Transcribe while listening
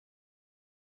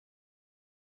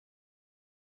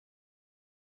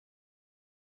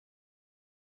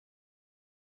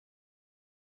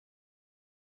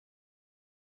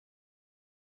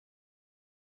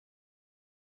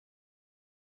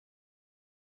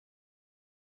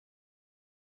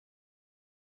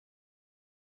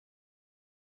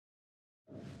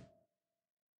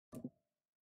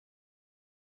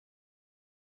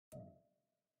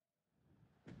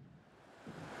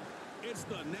It's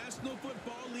the National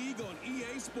Football League on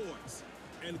EA Sports.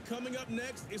 And coming up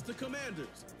next is the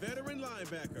Commanders' veteran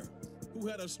linebacker, who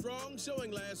had a strong showing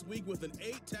last week with an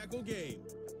 8-tackle game.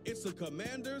 It's the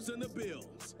Commanders and the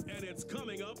Bills, and it's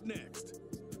coming up next.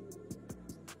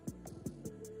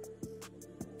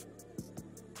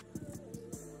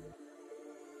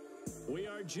 We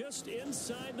are just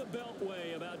inside the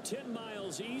Beltway, about 10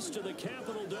 miles east of the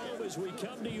Capitol Dome as we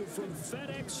come to you from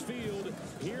FedEx Field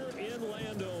here in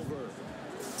Landover.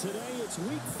 Today it's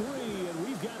week 3, and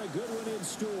we've got a good one in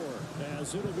store,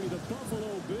 as it'll be the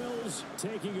Buffalo Bills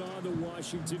taking on the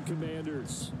Washington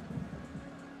Commanders.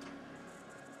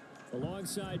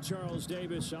 Alongside Charles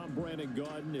Davis, I'm Brandon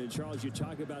Gaudin. And Charles, you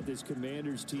talk about this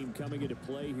Commanders team coming into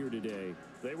play here today.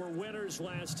 They were winners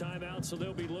last time out, so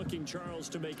they'll be looking, Charles,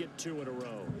 to make it 2 in a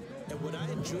row. And what I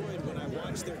enjoyed when I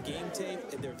watched their game tape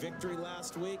and their victory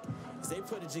last week is they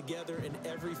put it together in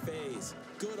every phase.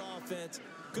 Good offense,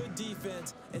 good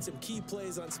defense, and some key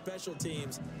plays on special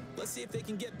teams. Let's see if they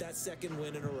can get that second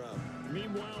win in a row.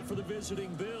 Meanwhile, for the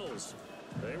visiting Bills,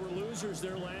 they were losers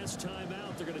their last time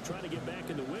out. They're going to try to get back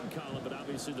in the win column, but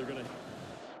obviously they're going to...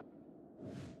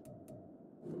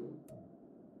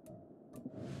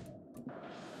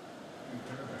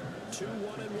 Two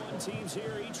 1-1 teams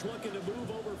here, each looking to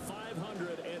move over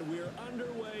 500, and we're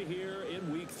underway here in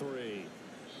week 3.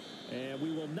 And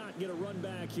we will not get a run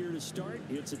back here to start.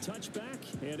 It's a touchback,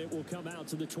 and it will come out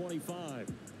to the 25.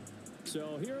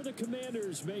 So here are the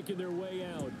Commanders making their way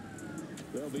out.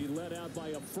 They'll be led out by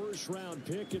a first-round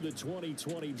pick in the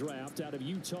 2020 draft out of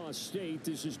Utah State.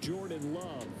 This is Jordan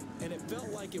Love. And it felt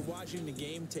like in watching the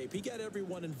game tape, he got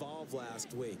everyone involved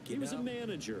last week. He was a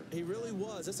manager. He really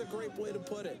was. That's a great way to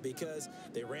put it, because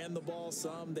they ran the ball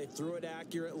some, they threw it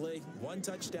accurately. 1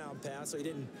 touchdown pass, so he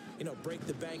didn't, break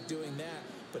the bank doing that,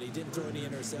 but he didn't throw any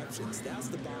interceptions. That's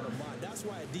the bottom line. That's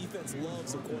why a defense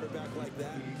loves a quarterback like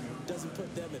that. Doesn't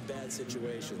put them in bad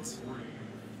situations.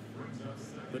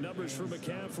 The numbers for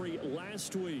McCaffrey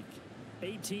last week: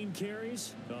 18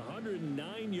 carries,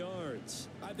 109 yards.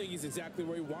 I think he's exactly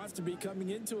where he wants to be coming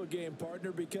into a game,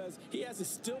 partner, because he has to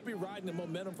still be riding the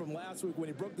momentum from last week when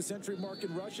he broke the century mark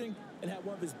in rushing and had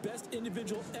one of his best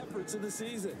individual efforts of the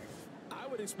season. I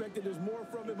would expect that there's more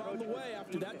from him on the way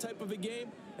after that type of a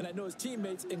game, and I know his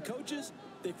teammates and coaches,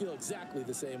 they feel exactly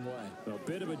the same way. A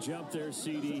bit of a jump there,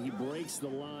 CD. He breaks the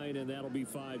line, and that'll be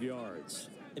 5 yards.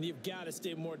 And you've got to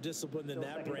stay more disciplined than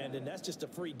that, Brandon. That's just a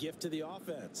free gift to the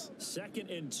offense.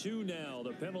 2nd and 2 now.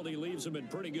 The penalty leaves him in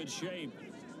pretty good shape.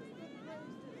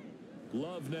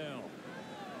 Love now.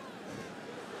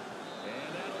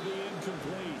 And that'll be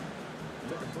incomplete.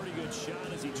 Took a pretty good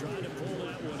shot as he tried to pull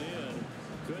that one in.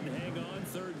 Couldn't hang on,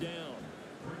 3rd down.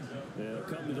 They'll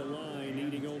come to the line,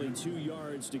 needing only 2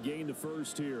 yards to gain the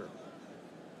first here.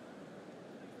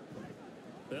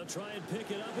 They'll try and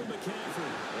pick it up with McCaffrey.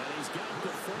 And he's got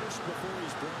the first before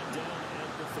he's brought down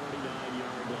at the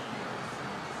 39-yard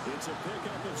line. It's a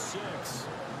pickup of 6.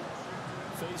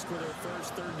 Faced with their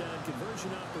first 3rd down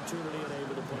conversion opportunity and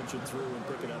able to punch it through and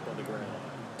pick it up on the ground.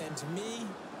 And to me,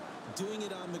 doing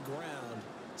it on the ground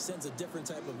sends a different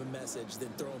type of a message than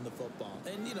throwing the football.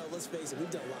 And, let's face it, we've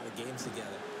done a lot of games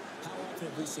together. How often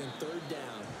have we seen 3rd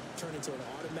down turn into an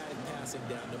automatic passing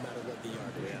down no matter what the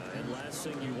yard is? Yeah, and last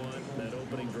thing you want, that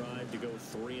opening drive to go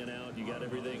 3 and out. You got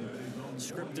everything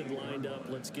scripted, lined up.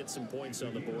 Let's get some points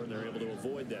on the board, and they're able to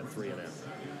avoid that 3 and out.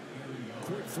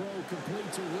 Quick throw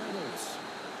complete to Reynolds.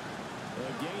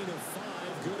 A gain of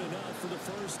 5, good enough for the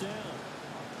first down.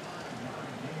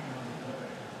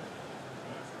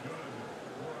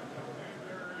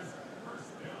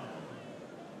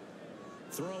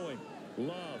 Throwing,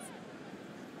 Love.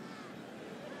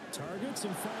 Targets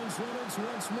and finds Reynolds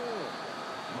once more.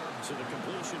 So the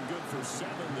completion good for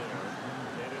 7 there.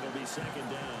 And it'll be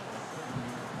 2nd down.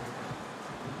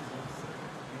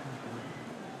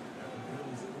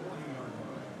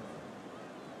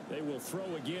 They will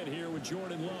throw again here with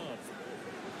Jordan Love.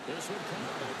 This one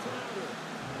caught by Crowder.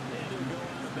 And he'll go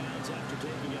out of bounds after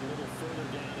taking it a little further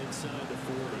down inside the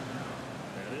 40.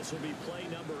 And this will be play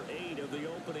number 8 of the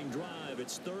opening drive.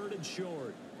 It's 3rd and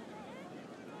short.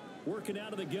 Working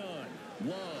out of the gun.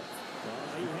 Love.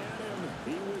 He had him.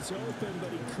 He was open, but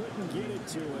he couldn't get it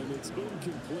to him. It's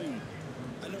incomplete.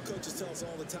 I know coaches tell us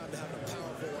all the time that having a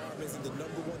powerful arm isn't the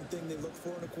 #1 thing they look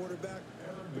for in a quarterback.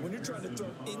 But when you're trying to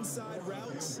throw inside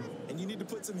routes and you need to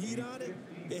put some heat on it,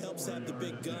 it helps have the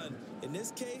big gun. In this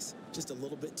case, just a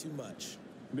little bit too much.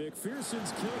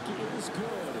 McPherson's kick is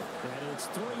good, and it's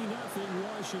 3-0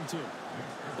 Washington.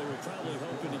 They were probably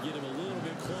hoping to get him a little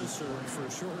bit closer for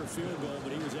a shorter field goal,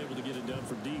 but he was able to get it done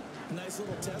from deep. Nice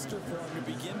little tester for him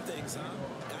to begin things, huh?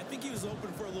 I think he was open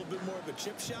for a little bit more of a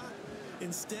chip shot,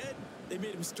 Instead, they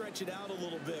made him stretch it out a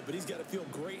little bit, but he's got to feel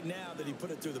great now that he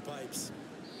put it through the pipes.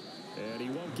 And he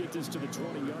won't get this to the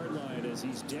 20-yard line as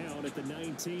he's down at the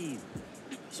 19.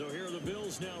 So here are the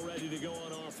Bills now ready to go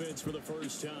on offense for the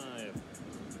first time.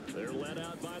 They're led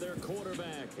out by their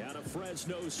quarterback out of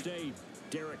Fresno State,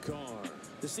 Derek Carr.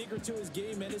 The secret to his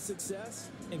game and his success,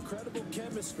 incredible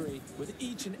chemistry with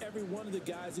each and every one of the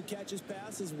guys who catches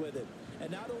passes with him.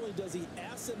 And not only does he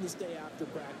ask them to stay after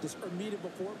practice or meet him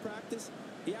before practice,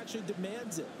 he actually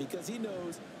demands it because he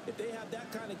knows if they have that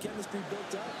kind of chemistry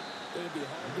built up, they're going to be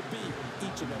hard to beat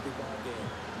each and every ball game.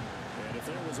 And if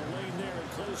there was a lane there,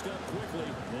 it closed up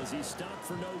quickly as he stopped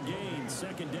for no gain.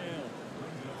 Second down.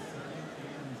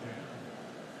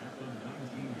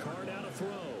 Carr out to throw.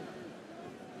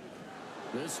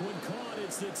 This one caught.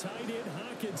 It's the tight end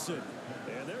Hawkinson.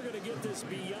 And they're going to get this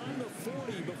beyond the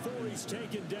 40 before he's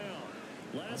taken down.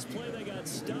 Last play, they got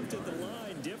stuffed at the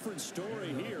line. Different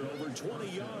story here, over 20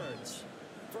 yards.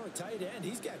 For a tight end,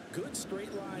 he's got good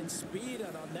straight line speed,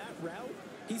 and on that route,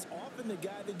 he's often the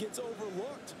guy that gets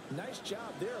overlooked. Nice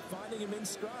job there finding him in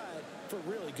stride for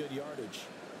really good yardage.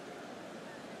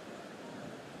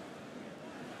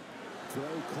 Throw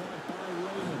caught by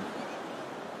Raymond.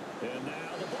 And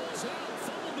now the ball's out,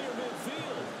 fumbled near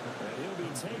midfield. And he'll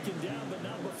be taken down, but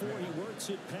not before he works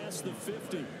it past the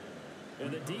 50.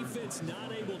 And the defense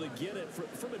not able to get it.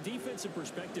 From a defensive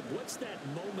perspective, what's that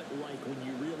moment like when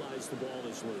you realize the ball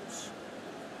is loose?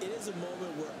 It is a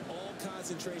moment where all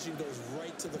concentration goes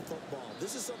right to the football.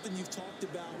 This is something you've talked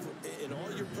about in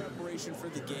all your preparation for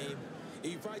the game.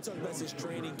 You probably talked about this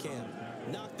training camp.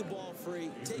 Knock the ball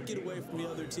free, take it away from the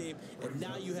other team, and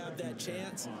now you have that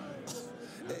chance.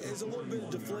 There's a little bit of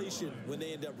deflation when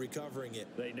they end up recovering it.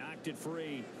 They knocked it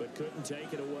free, but couldn't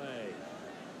take it away.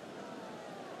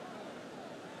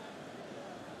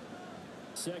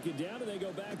 Second down, and they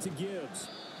go back to Gibbs.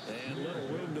 And little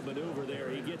room to maneuver there.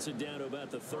 He gets it down to about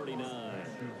the 39.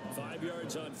 5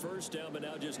 yards on first down, but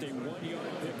now just a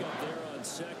 1-yard pickup there on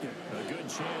second. A good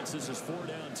chance this is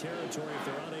 4-down territory if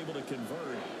they're unable to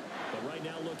convert. But right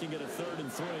now looking at a 3rd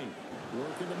and 3.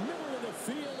 Work in the middle of the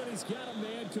field, and he's got a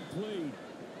man complete.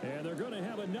 And they're going to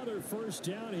have another first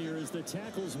down here as the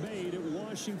tackle's made at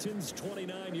Washington's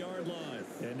 29-yard line.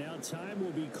 And now time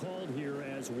will be called here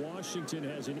as Washington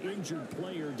has an injured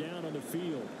player down on the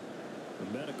field.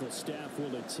 The medical staff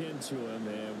will attend to him,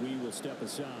 and we will step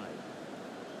aside.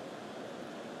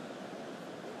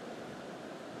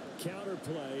 Counter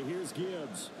play. Here's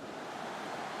Gibbs.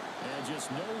 And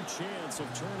just no chance of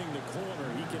turning the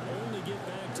corner. He can only get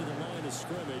back to the line of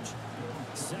scrimmage.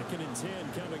 2nd and 10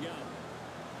 coming up.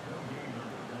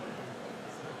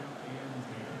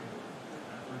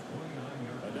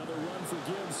 Another run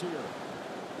for Gibbs here.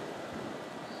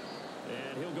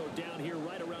 And he'll go down here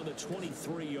right around the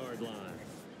 23-yard line.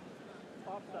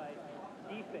 Offside,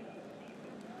 defense.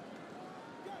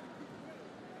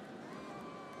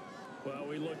 Well,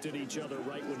 we looked at each other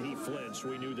right when he flinched.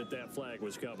 We knew that that flag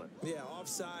was coming. Yeah,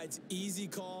 offsides, easy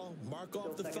call, mark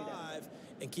off the 5,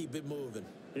 and keep it moving.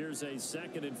 Here's a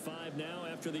 2nd and 5 now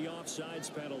after the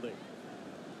offsides penalty.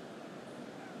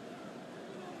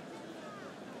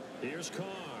 Here's Carr.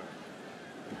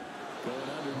 Going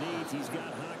underneath, he's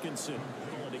got Hawkinson.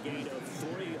 On a gain of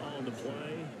 3 on the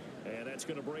play. And that's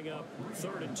going to bring up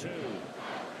 3rd and 2.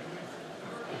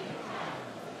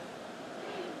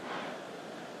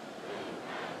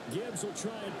 Gibbs will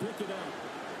try and pick it up.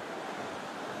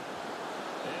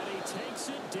 And he takes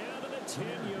it down to the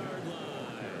 10-yard line.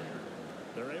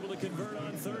 They're able to convert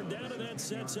on 3rd down, and that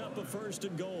sets up a 1st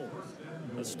and goal.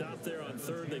 A stop there on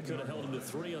 3rd. They could have held him to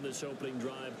 3 on this opening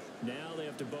drive. Now they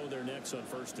have to bow their necks on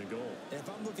 1st and goal. And if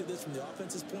I'm looking at this from the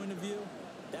offense's point of view,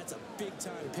 that's a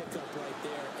big-time pickup right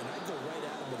there, and I'd go right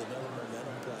at him with another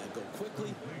momentum play. Go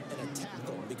quickly and attack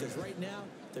them, because right now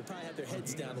they probably have their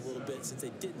heads down a little bit since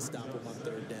they didn't stop him on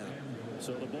 3rd down.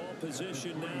 So the ball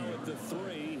position now at the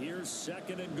 3. Here's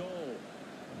 2nd and goal.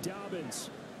 Dobbins.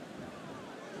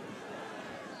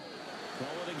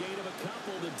 Call it a gain of a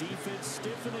couple. The defense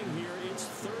stiffening here. It's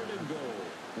 3rd and goal.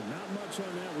 And not much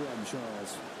on that run,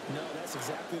 Charles. No, that's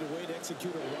exactly the way to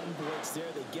execute a run blitz there.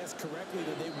 They guessed correctly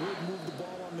that they would move the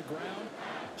ball on the ground,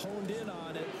 honed in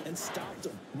on it, and stopped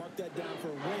them. Mark that down for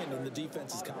a win in the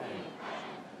defense's column.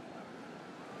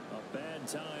 A bad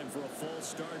time for a false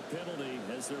start penalty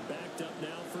as they're backed up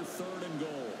now for 3rd and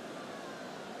goal.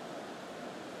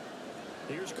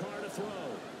 Here's Carr to throw.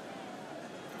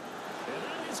 And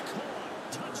that is caught.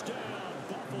 Touchdown,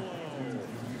 Buffalo.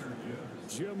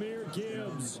 Jahmyr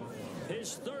Gibbs,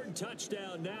 his 3rd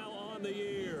touchdown now on the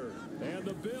year. And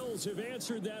the Bills have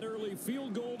answered that early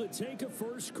field goal to take a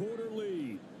first quarter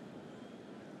lead.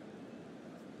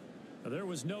 There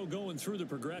was no going through the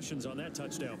progressions on that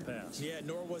touchdown pass. Yeah,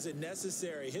 nor was it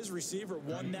necessary. His receiver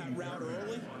won that route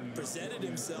early, presented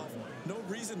himself. No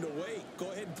reason to wait.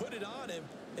 Go ahead and put it on him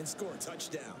and score a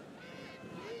touchdown.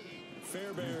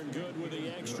 Fairbairn good with the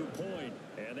extra point,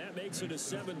 and that makes it a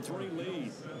 7-3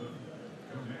 lead.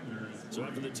 So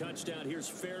after the touchdown, here's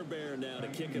Fairbairn now to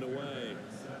kick it away.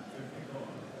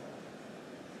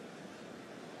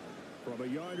 From a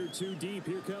yard or two deep,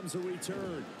 here comes a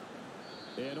return.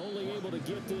 And only able to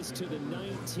get this to the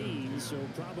 19, so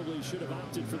probably should have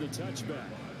opted for the touchback.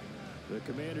 The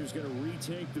Commanders going to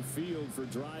retake the field for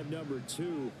drive number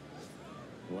 2.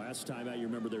 Last time out, you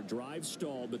remember their drive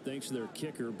stalled, but thanks to their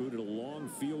kicker, booted a long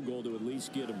field goal to at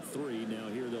least get them 3. Now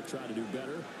here they'll try to do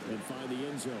better and find the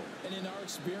end zone. And in our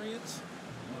experience,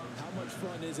 how much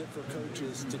fun is it for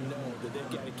coaches to know that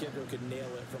they've got a kicker who can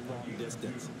nail it from long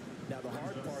distance? Now, the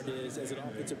hard part is, as an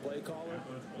offensive play caller,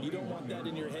 you don't want that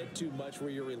in your head too much where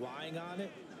you're relying on it,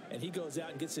 and he goes out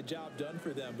and gets the job done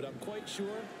for them. But I'm quite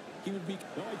sure he would be...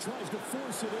 Well, he tries to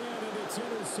force it in, and it's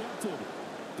intercepted.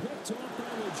 Picked off by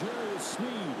L'Jarius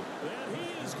Sneed. And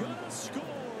he is going to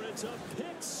score. It's a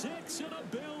pick 6 and a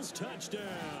Bills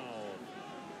touchdown.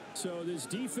 So this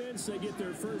defense, they get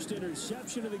their first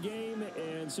interception of the game,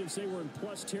 and since they were in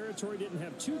plus territory, didn't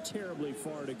have too terribly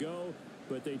far to go,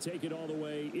 but they take it all the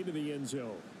way into the end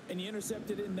zone. And you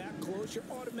intercepted in that close, you're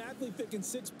automatically picking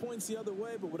 6 points the other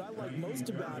way. But what I like most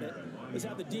about it is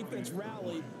how the defense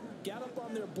rallied, got up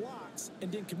on their blocks, and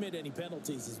didn't commit any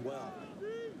penalties as well.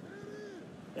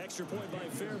 Extra point by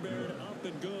Fairbairn, up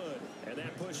and good. And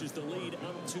that pushes the lead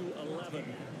up to 11.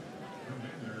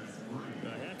 A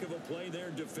heck of a play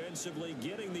there defensively,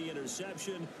 getting the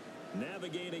interception,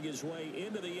 navigating his way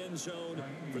into the end zone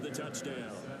for the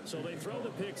touchdown. So they throw the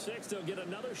pick 6. They'll get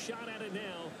another shot at it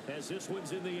now as this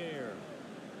one's in the air.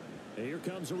 And here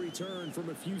comes a return from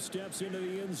a few steps into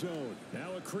the end zone.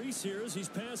 Now a crease here as he's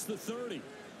past the 30.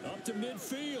 Up to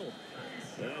midfield.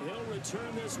 And he'll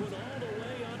return this one all the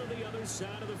way onto the other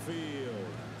side of the field.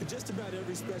 In just about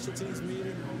every special teams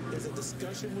meeting, there's a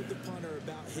discussion with the punter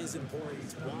about his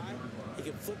importance. Why? He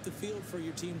can flip the field for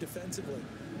your team defensively,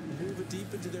 move it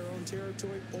deep into their own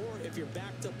territory, or if you're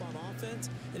backed up on offense,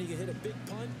 and he can hit a big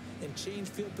punt and change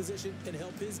field position and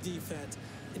help his defense.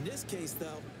 In this case,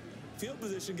 though, field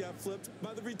position got flipped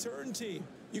by the return team.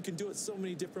 You can do it so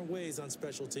many different ways on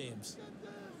special teams.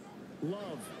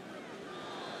 Love.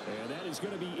 And that is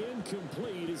going to be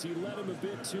incomplete as he led him a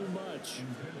bit too much.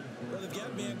 Well, they've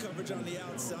got man coverage on the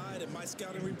outside, and my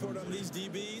scouting report on these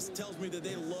DBs tells me that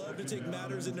they love to take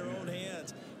matters in their own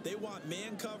hands. They want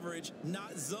man coverage,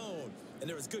 not zone. And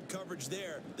there was good coverage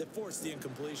there that forced the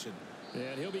incompletion.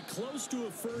 And he'll be close to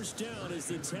a first down as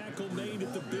the tackle made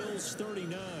at the Bills'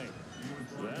 39.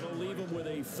 That'll leave them with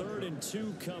a 3rd and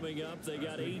 2 coming up. They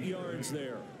got 8 yards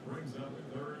there.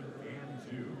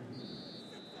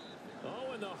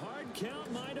 Oh, and the hard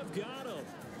count might have got him.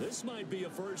 This might be a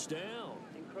first down.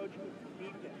 Encroachment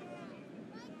defense.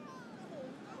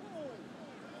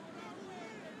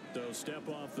 So step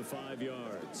off the 5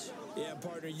 yards. Yeah,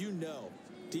 partner, you know,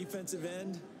 defensive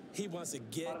end, he wants to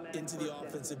get into the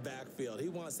offensive backfield. He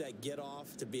wants that get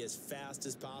off to be as fast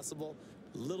as possible.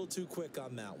 A little too quick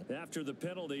on that one. After the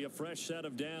penalty, a fresh set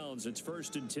of downs. It's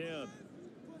 1st and 10.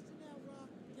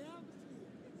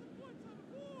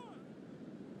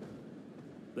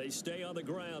 They stay on the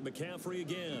ground. McCaffrey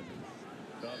again.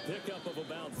 A pickup of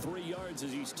about 3 yards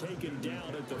as he's taken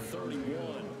down at the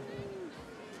 31.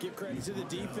 Give credit to the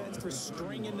defense for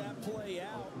stringing that play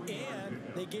out, and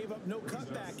they gave up no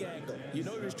cutback angle. You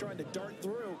know he was trying to dart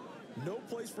through. No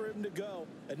place for him to go.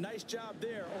 A nice job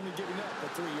there, only giving up a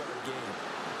 3-yard gain.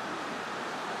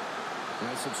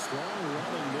 That's some strong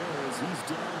running there as he's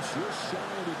down just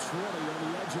shy of the 20 on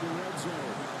the edge of the red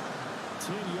zone.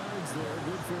 10 yards there,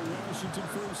 good for a Washington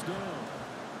first down.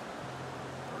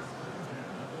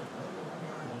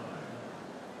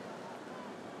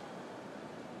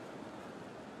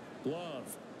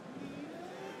 Love.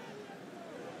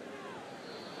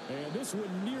 And this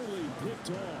one nearly picked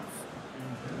off.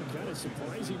 Kind of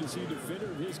surprising to see a defender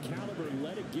of his caliber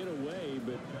let it get away,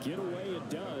 but get away it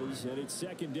does, and it's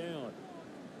 2nd down.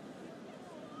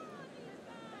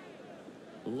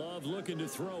 Love looking to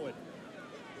throw it.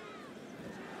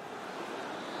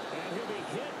 And he'll be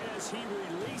hit as he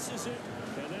releases it,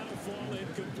 and that'll fall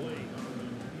incomplete.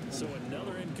 So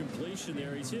another incompletion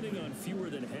there. He's hitting on fewer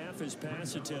than half his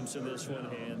pass attempts in this one,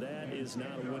 and that is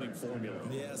not a winning formula.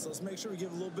 Yeah, so let's make sure we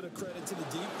give a little bit of credit to the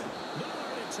defense.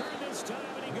 Nowhere to turn this time,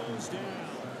 and he goes down.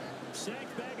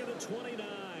 Sacked back at the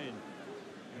 29.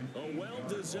 A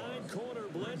well-designed corner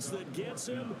blitz that gets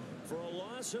him for a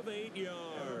loss of 8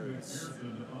 yards.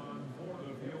 On for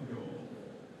the field goal.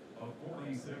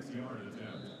 46-yard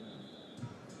attempt.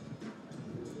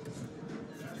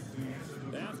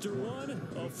 After one,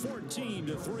 a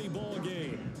 14-3 ball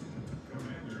game.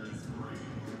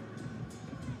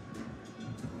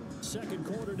 Second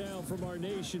quarter now from our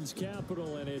nation's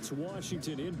capital, and it's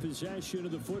Washington in possession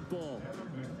of the football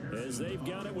as they've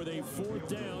got it with a 4th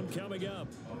down coming up.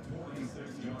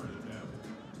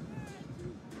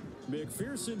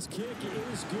 McPherson's kick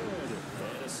is good,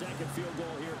 and a second field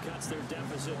goal here cuts their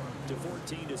deficit to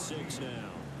 14-6 now.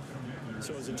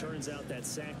 So as it turns out, that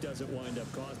sack doesn't wind up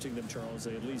costing them, Charles.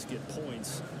 They at least get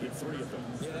points, get 3 of them.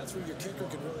 Yeah, that's where your kicker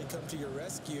can really come to your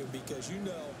rescue, because you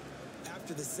know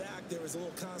after the sack there was a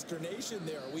little consternation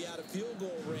there. Are we out of field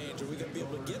goal range? Are we going to be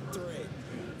able to get 3?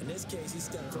 In this case, he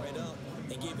stepped right up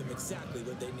and gave them exactly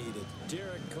what they needed.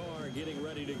 Derek Carr getting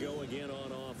ready to go again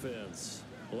on offense.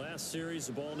 Last series,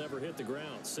 the ball never hit the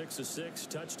ground. 6 of 6,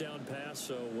 touchdown pass,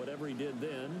 so whatever he did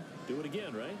then, do it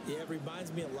again, right? Yeah, it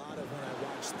reminds me a lot of when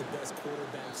I watch the best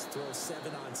quarterbacks throw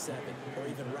 7-on-7 or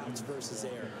even routes versus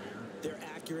air. They're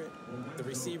accurate, the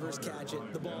receivers catch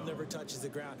it, the ball never touches the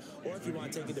ground. Or if you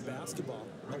want to take it to basketball,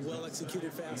 a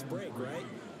well-executed fast break, right?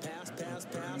 Pass, pass,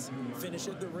 pass, finish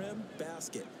at the rim,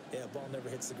 basket. Yeah, ball never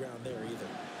hits the ground there either.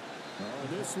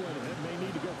 Oh, this one may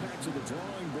need to go back to the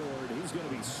drawing board. He's going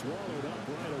to be swallowed up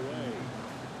right away.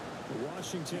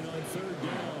 Washington on 3rd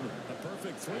down. A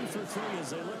perfect 3 for 3 as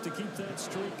they look to keep that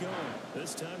streak going.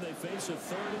 This time they face a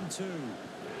 3rd and 2.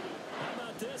 How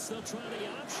about this? They'll try the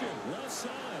option. Left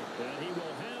side. And he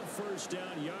will have 1st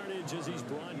down yardage as he's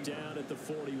brought down at the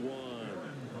 41.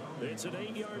 It's an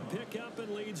 8-yard pickup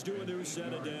and leads to a new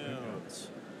set of downs.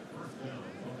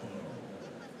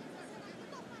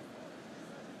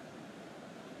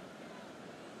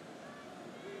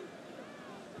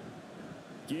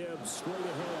 Gibbs straight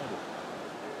ahead.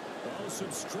 Oh,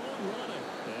 some strong running.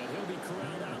 And he'll be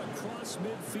corralled out across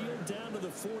midfield down to the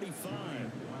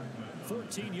 45.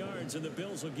 14 yards, and the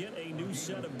Bills will get a new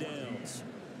set of downs.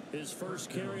 His first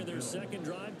carry of their second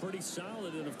drive, pretty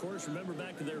solid. And, of course, remember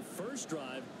back to their first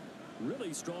drive,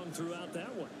 really strong throughout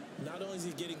that one. Not only is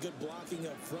he getting good blocking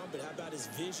up front, but how about his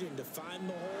vision to find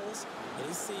the holes? And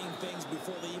he's seeing things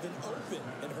before they even open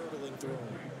and hurdling through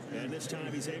them. And this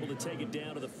time he's able to take it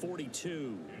down to the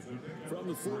 42. From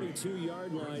the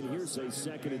 42-yard line, here's a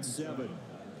 2nd and 7.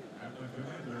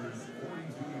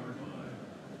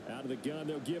 Out of the gun,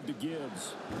 they'll give to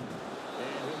Gibbs.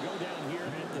 And he'll go down here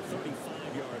at the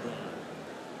 35-yard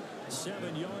line.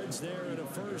 7 yards there and a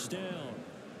 1st down.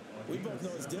 We both know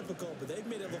it's difficult, but they've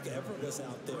made it look effortless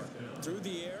out there. Through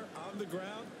the air, on the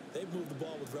ground, they've moved the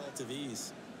ball with relative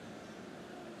ease.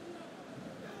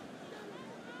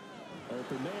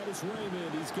 Open man is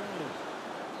Raymond. He's got it.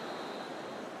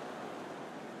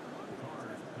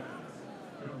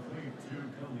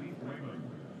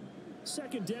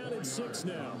 Second down and 6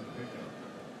 now. 2nd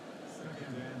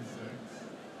and 6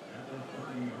 at the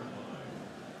 30-yard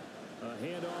line. A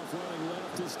handoff running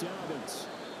left is Dobbins.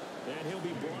 And he'll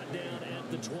be brought down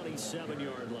at the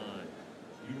 27-yard line.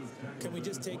 Can we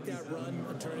just take that run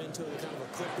and turn it into a kind of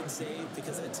a clip and save?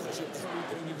 Because that tells you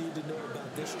everything you need to know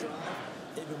about this drive.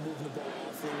 They've been moving the ball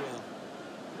awfully well.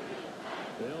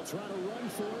 They'll try to run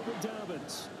for it with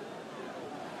Dobbins.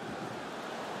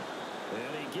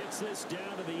 And he gets this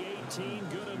down to the 18.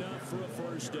 Good enough for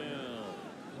a 1st down.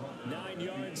 9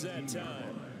 yards that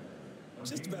time.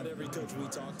 Just about every coach we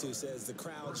talk to says the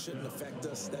crowd shouldn't affect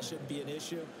us. That shouldn't be an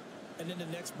issue. And then the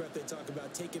next breath they talk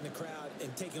about taking the crowd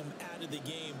and taking them out of the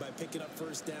game by picking up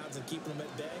 1st downs and keeping them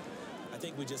at bay. I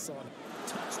think we just saw it.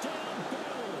 Touchdown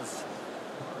Bills.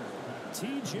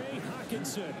 T.J.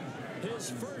 Hawkinson,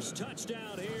 his first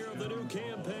touchdown here of the new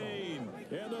campaign.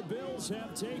 And the Bills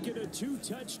have taken a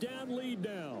 2-touchdown lead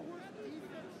now.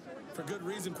 For good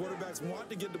reason, quarterbacks want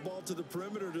to get the ball to the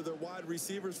perimeter to their wide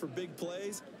receivers for big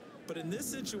plays. But in this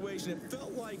situation, it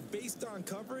felt like, based on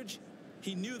coverage,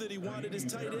 he knew that he wanted his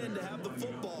tight end to have the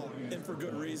football, and for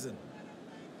good reason.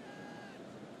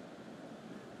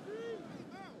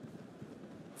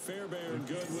 Fairbairn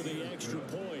good with the extra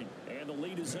point, and the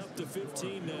lead is up to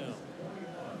 15 now.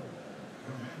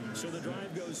 So the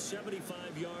drive goes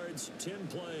 75 yards, 10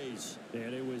 plays.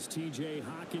 And it was T.J.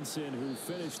 Hawkinson who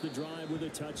finished the drive with a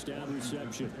touchdown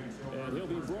reception. And he'll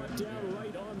be brought down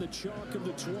right on the chalk of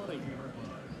the 20.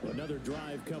 Another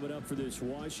drive coming up for this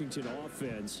Washington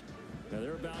offense. Now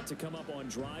they're about to come up on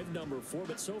drive number 4,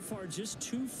 but so far just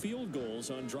 2 field goals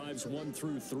on drives 1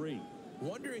 through 3.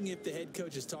 Wondering if the head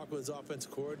coach has talked with his offensive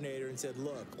coordinator and said,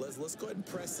 look, let's go ahead and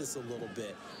press this a little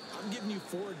bit. I'm giving you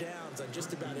 4 downs on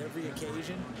just about every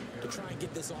occasion to try and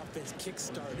get this offense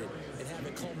kick-started and have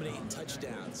it culminate in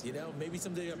touchdowns. You know, maybe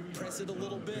someday press it a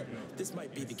little bit. This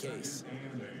might be the case.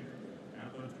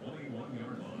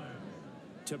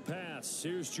 to pass.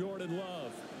 Here's Jordan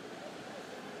Love.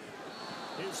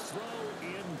 His throw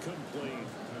incomplete.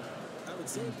 I would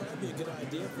say it'd probably be a good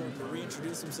idea for him to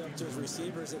reintroduce himself to his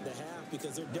receivers at the half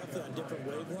because they're definitely on different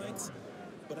wavelengths.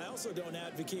 But I also don't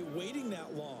advocate waiting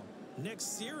that long.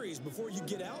 Next series before you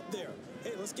get out there.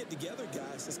 Hey, let's get together,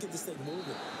 guys. Let's get this thing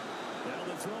moving. Now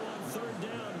the throw on third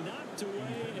down, knocked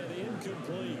away and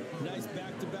incomplete. Nice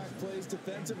back-to-back plays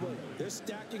defensively. They're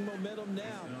stacking momentum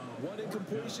now. One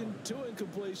incompletion, two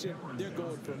incompletion. They're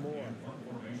going for more.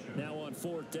 Now on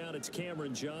fourth down, it's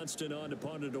Cameron Johnston on to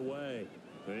punt it away.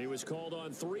 And he was called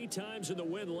on 3 times in the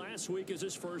win last week as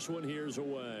his first one here's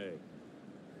away.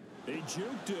 He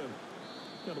juked him.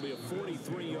 That'll be a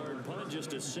 43-yard punt,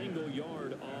 just a single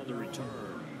yard on the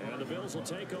return. And the Bills will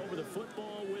take over the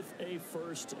football with a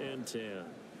 1st and 10.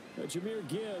 Jahmyr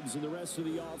Gibbs and the rest of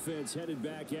the offense headed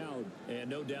back out. And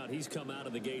no doubt he's come out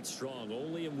of the gate strong.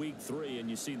 Only in week 3, and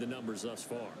you see the numbers thus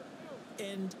far.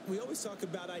 And we always talk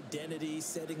about identity,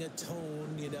 setting a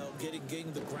tone, you know, getting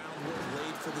the groundwork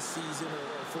laid for the season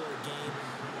or for a game.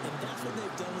 And that's what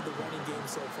they've done with the running game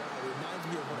so far. It reminds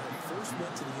me of when I first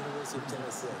went to the University of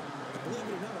Tennessee. And believe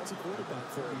it or not, I was a quarterback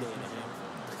for a day and a half.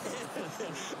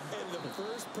 And the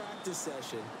first practice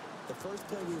session, the first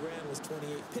play we ran was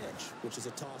 28 pitch, which is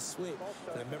a toss sweep.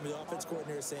 And I remember the offense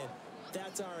coordinator saying,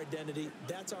 that's our identity.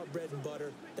 That's our bread and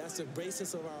butter. That's the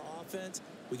basis of our offense.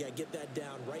 We got to get that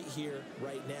down right here,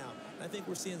 right now. And I think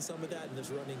we're seeing some of that in this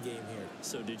running game here.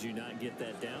 So did you not get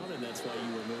that down, and that's why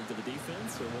you were moved to the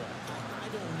defense, or what?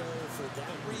 I don't know for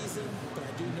that reason, but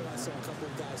I do know I saw a couple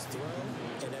of guys throw,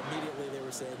 and immediately they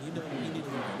were saying, you know, you need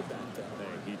to learn how to backpedal.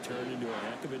 Hey, he turned into a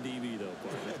heck of a DB, though,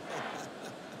 partner.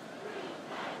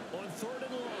 On third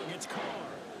and long, it's Carr.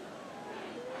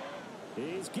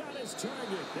 He's got his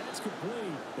target. That's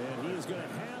complete. And he is going to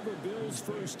have a Bills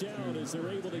first down as they're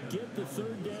able to get the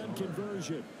third down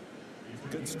conversion.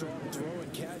 Good strong throw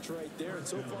and catch right there. And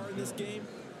so far in this game,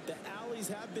 the alleys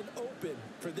have been open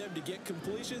for them to get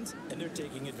completions, and they're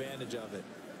taking advantage of it.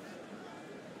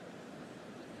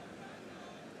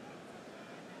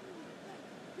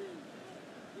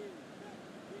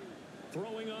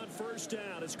 Throwing on first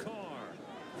down is Carr.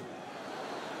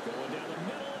 Going down the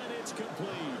middle, and it's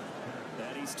complete.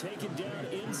 And he's taken down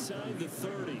inside the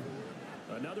 30.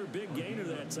 Another big gainer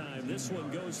that time. This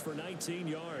one goes for 19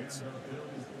 yards.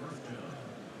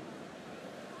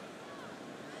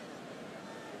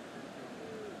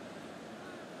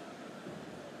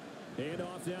 Hand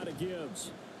off now to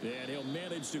Gibbs. And he'll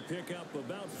manage to pick up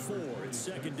about 4. It's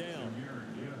second down.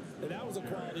 And that was a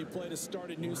quality play to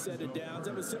start a new set of downs.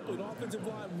 That was simply an offensive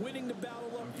line winning the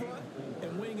battle up front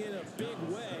and winning in a big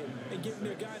way and giving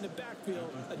their guy in the backfield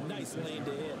a nice lane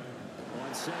to hit.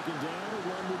 On second down, a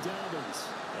run with Dobbins.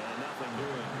 And nothing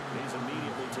doing. He's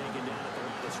immediately taken down at the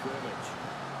line of scrimmage.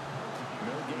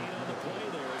 No gain on the play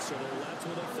there, so they're left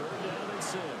with a third down and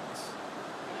 6.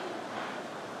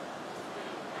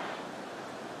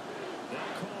 Now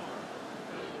Carr.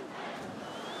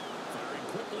 Firing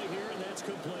quickly here, and that's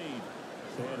complete.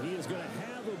 And he is going to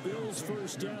have a Bills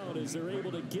first down as they're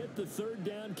able to get the third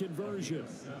down conversion.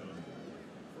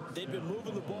 They've been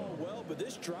moving the ball well, but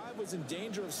this drive was in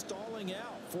danger of stalling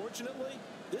out. Fortunately,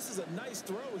 this is a nice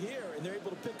throw here, and they're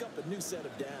able to pick up a new set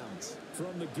of downs.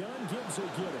 From the gun, Gibbs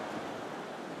will get it.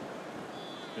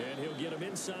 And he'll get him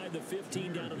inside the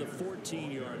 15 down to the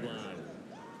 14-yard line.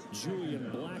 Julian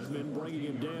Blackman bringing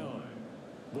him down.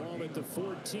 Ball at the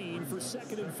 14 for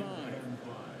 2nd and 5.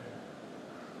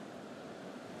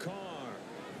 Carr.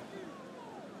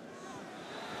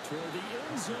 Toward the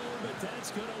end zone, but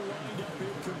that's going to wind up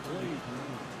incomplete.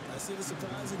 I see the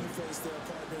surprise in your face there,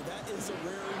 partner. That is a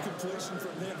rare incompletion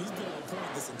from him. He's been on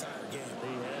point this entire game.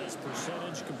 He has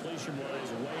percentage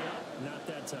completion-wise way up, not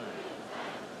that time.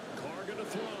 Carr going to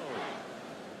throw.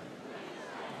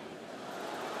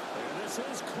 And this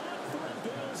is caught for a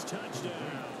Bills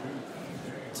touchdown.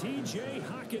 T.J.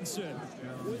 Hockenson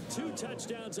with 2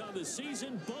 touchdowns on the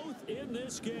season, both in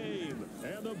this game.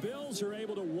 And the Bills are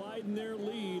able to widen their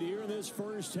lead here in this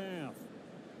first half.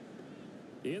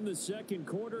 In the second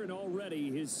quarter, and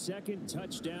already his 2nd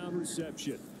touchdown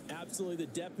reception. Absolutely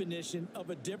the definition of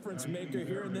a difference maker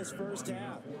here in this first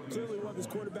half. Clearly one of his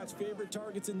quarterback's favorite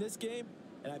targets in this game,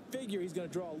 and I figure he's going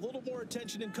to draw a little more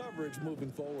attention and coverage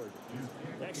moving forward.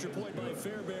 Extra point by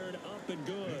Fairbairn, up and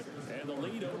good. And the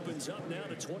lead opens up now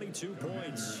to 22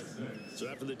 points. So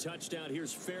after the touchdown,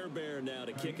 here's Fairbairn now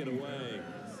to kick it away.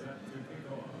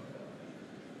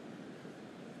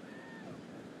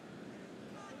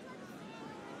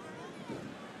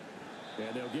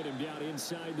 And they'll get him down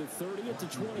inside the 30 at the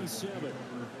 27.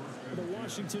 The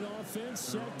Washington offense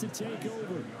set to take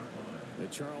over. The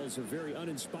Charles, a very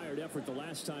uninspired effort. The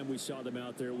last time we saw them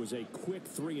out there was a quick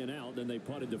 3-and-out, then they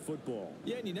punted the football.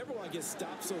 Yeah, and you never want to get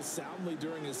stopped so soundly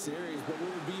during a series, but what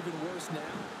would be even worse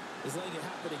now is letting it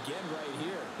happen again right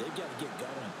here. They've got to get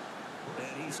going.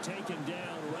 And he's taken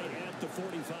down right at the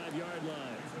 45-yard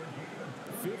line.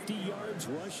 50 yards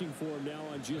rushing for him now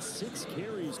on just 6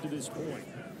 carries to this point.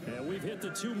 And we've hit the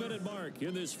 2-minute mark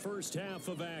in this first half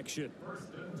of action.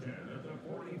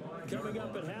 Coming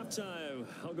up at halftime,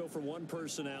 I'll go from one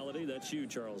personality, that's you,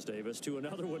 Charles Davis, to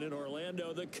another one in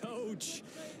Orlando, the coach.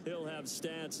 He'll have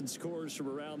stats and scores from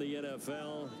around the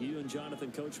NFL. You and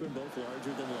Jonathan Coachman both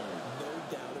larger than life.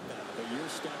 No doubt about it. But you're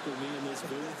stuck with me in this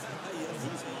booth. Yes,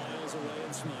 He's miles away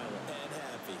and smiling. and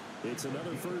happy. It's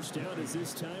another first down as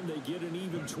this time they get an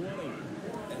even 20. And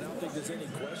I don't think there's any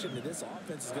question that this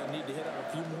offense is going to need to hit out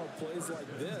a few more plays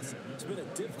like this. It's been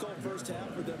a difficult first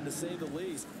half for them, to say the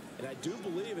least. And I do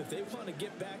believe if they want to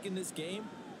get back in this game,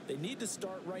 they need to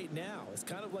start right now. It's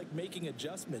kind of like making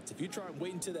adjustments. If you try and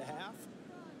wait until the half,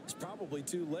 it's probably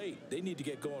too late. They need to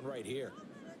get going right here.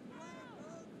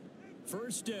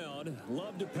 First down,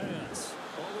 Love to pass.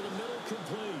 Over the middle,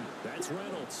 complete. That's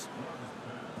Reynolds.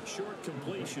 Short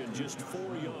completion, just 4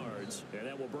 yards, and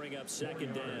that will bring up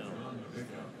second down.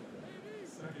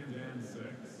 Second and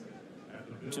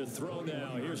 6. To throw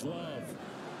now, here's Love.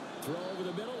 Throw over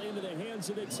the middle into the hands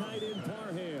of the tight end,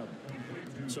 Parham.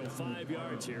 So 5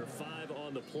 yards here, 5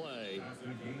 on the play.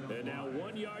 And now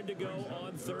 1 yard to go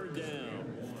on third down.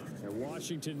 And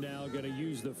Washington now going to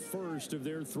use the first of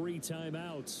their 3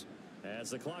 timeouts,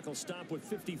 as the clock will stop with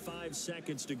 55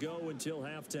 seconds to go until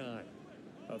halftime.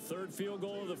 A third field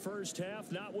goal of the first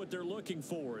half, not what they're looking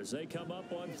for as they come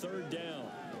up on third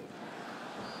down.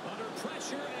 Under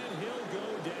pressure, and he'll go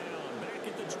down back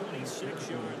at the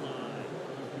 26-yard line.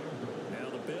 Now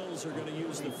the Bills are going to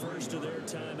use the first of their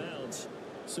timeouts.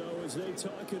 So as they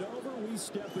talk it over, we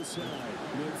step aside.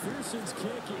 McPherson's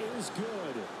kick is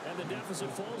good, and the deficit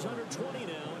falls under 20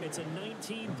 now, and it's a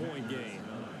 19-point game.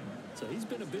 So he's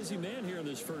been a busy man here in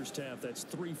this first half. That's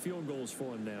 3 field goals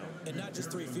for him now. And not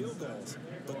just 3 field goals,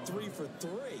 but 3 for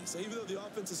 3. So even though the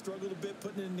offense has struggled a bit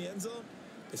putting it in the end zone,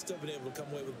 they've still been able to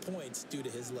come away with points due to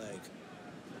his leg.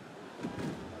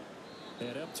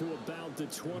 And up to about the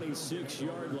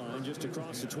 26-yard line, just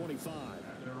across the 25.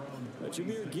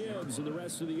 Jameer Gibbs and the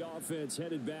rest of the offense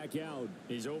headed back out.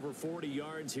 He's over 40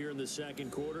 yards here in the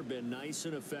second quarter. Been nice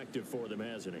and effective for them,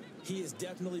 hasn't he? He has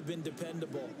definitely been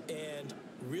dependable, and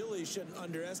really shouldn't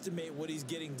underestimate what he's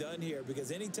getting done here,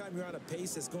 because anytime you're on a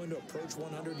pace that's going to approach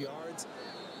 100 yards,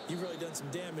 you've really done some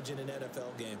damage in an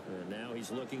NFL game. And now he's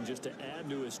looking just to add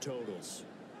to his totals.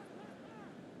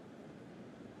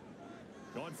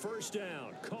 On first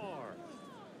down, Carr.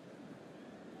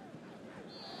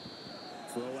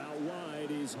 Throw out wide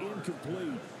is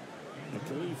incomplete. And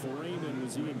Khalif Raymond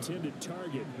was the intended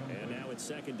target. And now it's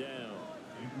second down.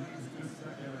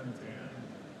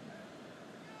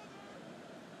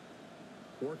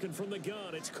 Working from the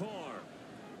gun, it's Carr.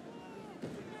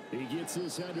 He gets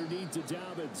this underneath to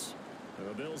Dobbins. And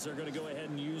the Bills are going to go ahead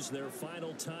and use their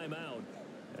final timeout,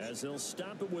 as they'll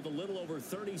stop it with a little over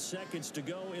 30 seconds to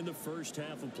go in the first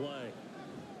half of play.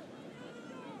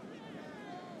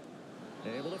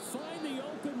 Able to find the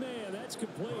open man. That's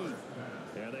complete.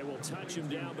 And they will touch him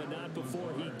down, but not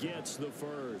before he gets the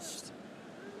first.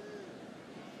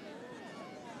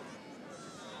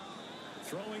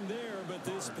 Throwing there, but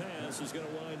this pass is going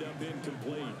to wind up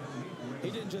incomplete.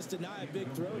 He didn't just deny a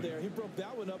big throw there. He broke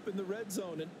that one up in the red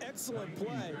zone. An excellent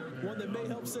play, one that may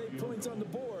help save points on the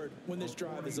board when this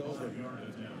drive is over.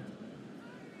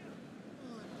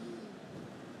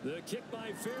 The kick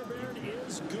by Fairbairn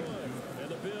is good,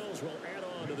 and the Bills will add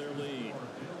on to their lead.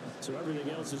 So everything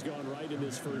else has gone right in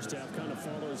this first half. Kind of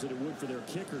follows that it would for their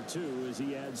kicker, too, as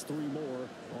he adds 3 more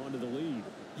onto the lead.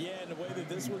 Yeah, and the way that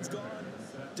this one's gone,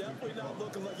 definitely not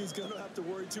looking like he's going to have to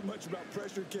worry too much about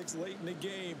pressure kicks late in the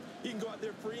game. He can go out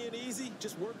there free and easy,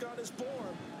 just work on his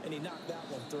form, and he knocked that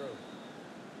one through.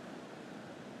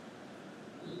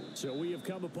 So we have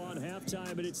come upon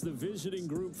halftime, and it's the visiting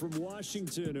group from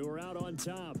Washington who are out on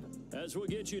top. As we'll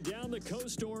get you down the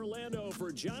coast to Orlando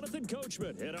for Jonathan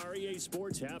Coachman at our EA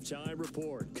Sports Halftime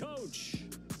Report. Coach.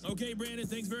 Okay, Brandon,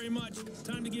 thanks very much.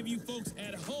 Time to give you folks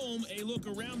at home a look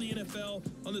around the NFL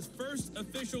on this first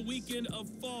official weekend of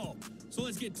fall. So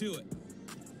let's get to it.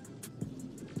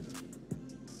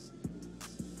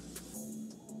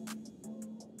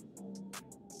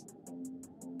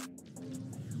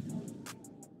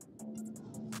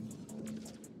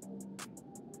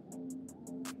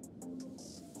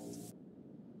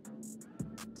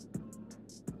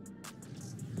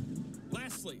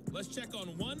 Lastly, let's check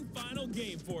on one final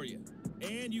game for you.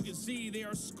 And you can see they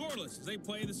are scoreless as they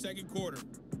play the second quarter.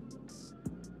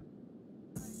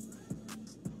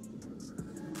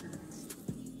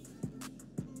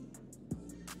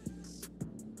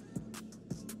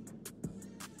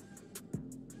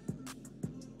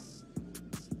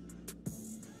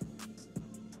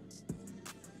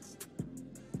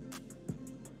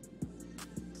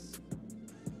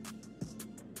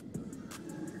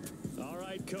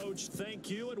 Coach, thank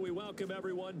you, and we welcome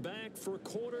everyone back for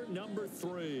quarter number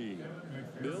 3.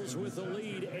 Bills with the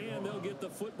lead, and they'll get the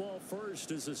football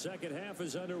first as the second half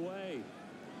is underway.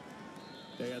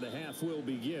 And the half will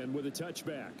begin with a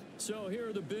touchback. So here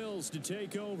are the Bills to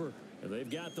take over. And they've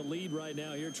got the lead right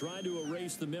now here, trying to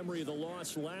erase the memory of the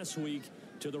loss last week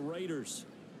to the Raiders.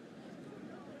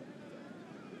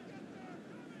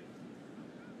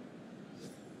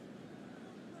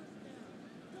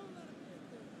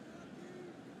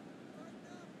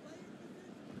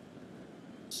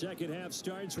 Second half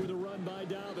starts with a run by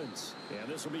Dobbins. And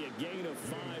this will be a gain of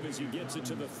 5 as he gets it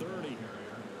to the 30.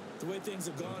 The way things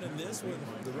have gone in this one,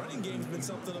 the running game's been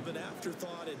something of an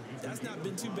afterthought, and that's not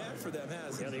been too bad for them,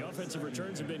 has it? Yeah, the offensive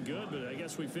returns have been good, but I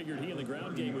guess we figured he in the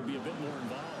ground game would be a bit more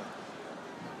involved.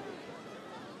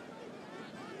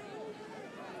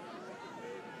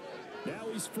 Now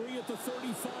he's free at the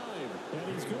 35,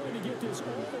 and he's going to get this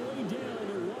all the way down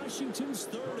to Washington's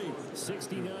 30.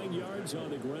 69 yards on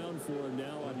the ground for him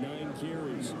now on 9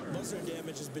 carries. Most of their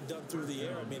damage has been done through the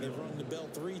air. I mean, they've rung the bell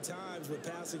 3 times with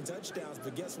passing touchdowns,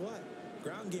 but guess what?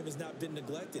 Ground game has not been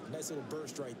neglected. Nice little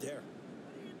burst right there.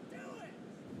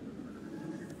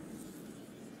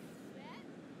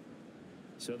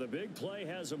 So the big play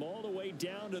has him all the way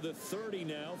down to the 30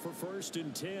 now for 1st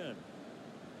and 10.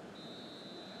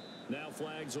 Now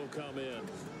flags will come in.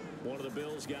 One of the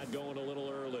Bills got going a little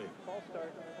early. False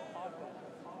start. Offense.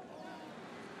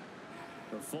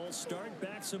 A false start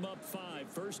backs him up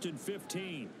 5. 1st and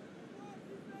 15.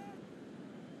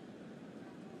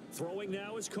 Throwing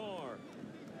now is Carr.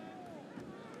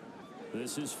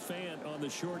 This is Fant on the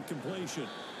short completion.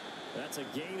 That's a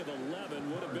gain of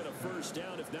 11. Would have been a first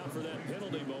down if not for that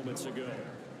penalty moments ago.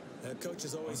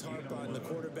 Coaches always harp on the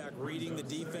quarterback reading the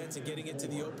defense and getting it to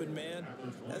the open man.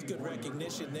 That's good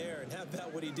recognition there. And how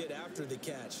about what he did after the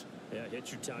catch? Yeah,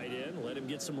 hit your tight end, let him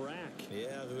get some rack.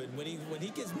 Yeah, when he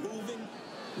gets moving,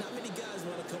 not many guys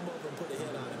want to come over and put a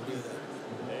hit on him, do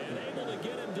they? And able to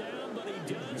get him down, but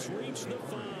he does reach the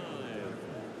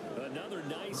 5. Another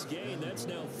nice gain. That's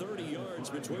now 30 yards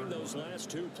between those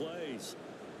last 2 plays.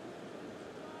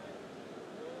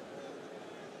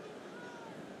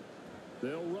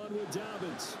 They'll run with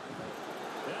Dobbins.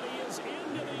 And he is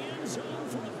into the end zone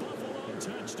for a Buffalo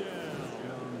touchdown.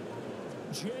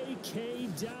 J.K.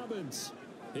 Dobbins,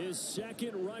 his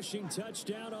 2nd rushing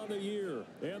touchdown on the year.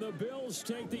 And the Bills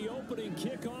take the opening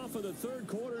kickoff of the 3rd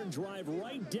quarter and drive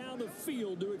right down the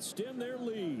field to extend their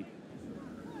lead.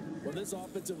 Well, this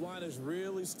offensive line has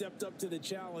really stepped up to the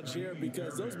challenge here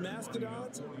because those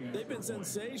Mastodons, they've been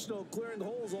sensational clearing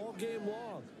holes all game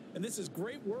long. And this is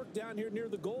great work down here near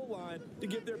the goal line to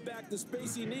give their back the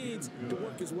space he needs to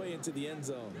work his way into the end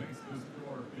zone.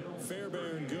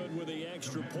 Fairbairn good with the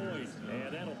extra point,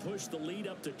 and that'll push the lead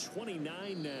up to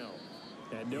 29 now.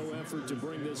 And no effort to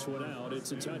bring this one out.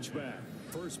 It's a touchback.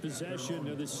 First possession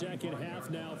of the second half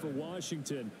now for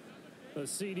Washington.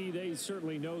 CD, they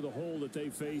certainly know the hole that they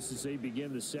face as they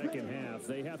begin the second half.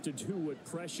 They have to do what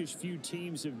precious few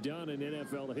teams have done in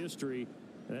NFL history,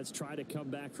 and that's try to come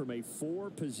back from a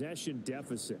 4-possession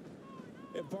deficit.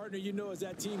 And, partner, you know, as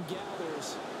that team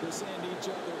gathers, they're saying to each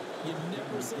other, you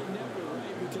never say never,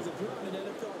 right? Because if you're on an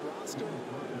NFL roster,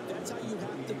 that's how you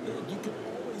have to think. You can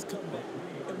always come back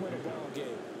and win a ball game.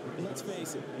 And let's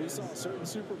face it, we saw a certain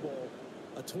Super Bowl,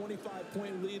 a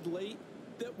 25-point lead late,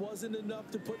 that wasn't enough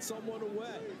to put someone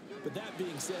away. But that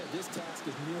being said, this task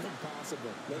is near impossible.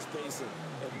 Let's face it.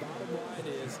 And bottom line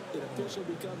is, it officially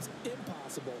becomes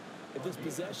impossible if this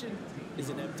possession is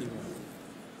an empty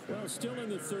one. Well, still in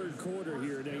the third quarter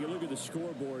here. Now, you look at the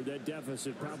scoreboard, that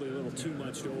deficit probably a little too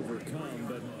much to overcome.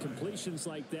 But completions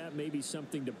like that may be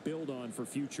something to build on for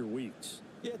future weeks.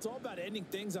 Yeah, it's all about ending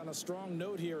things on a strong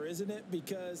note here, isn't it?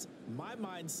 Because my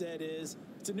mindset is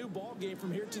it's a new ball game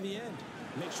from here to the end.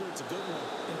 Make sure it's a good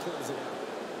one and close it out.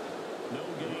 No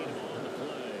gain on the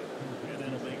play, and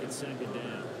that'll make it second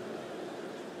down.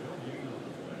 No gain on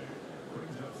the play.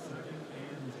 Brings up 2nd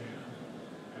and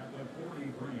 10 at the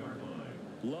 43-yard line.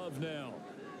 Love now.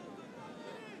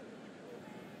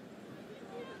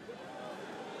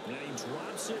 Now he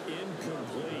drops it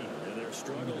incomplete, and their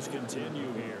struggles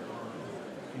continue here.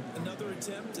 Another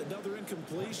attempt, another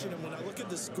incompletion, and when I look at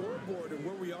the scoreboard and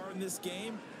where we are in this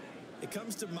game, it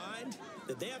comes to mind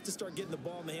that they have to start getting the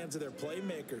ball in the hands of their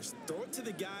playmakers. Throw it to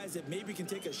the guys that maybe can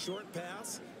take a short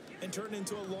pass and turn it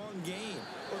into a long gain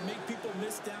or make people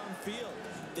miss downfield.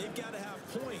 They've got to have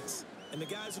points, and the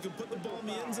guys who can put the ball in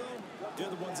the end zone, they're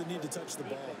the ones that need to touch the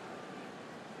ball.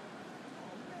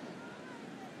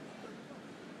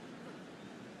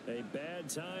 A bad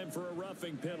time for a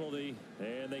roughing penalty,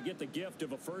 and they get the gift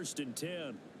of a 1st and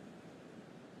 10.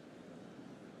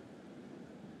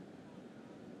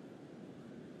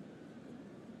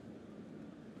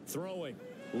 Throwing,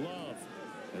 Love,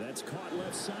 and that's caught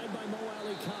left side by Mo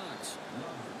Alley Cox.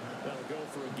 That'll go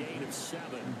for a gain of 7,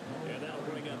 and that'll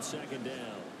bring up 2nd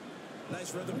down.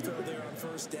 Nice rhythm throw there on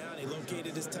 1st down. He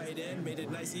located his tight end, made it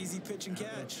a nice easy pitch and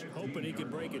catch. Hoping he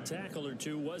could break a tackle or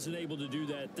two. Wasn't able to do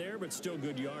that there, but still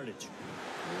good yardage.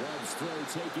 Love's throw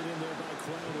taken in there by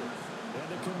Crowder. And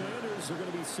the Commanders are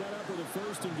going to be set up with a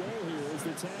 1st and goal here as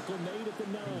the tackle made at the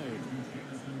 9.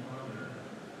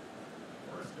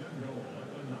 1st and goal at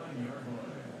the 9-yard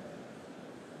line.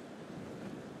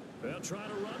 They'll try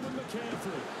to run with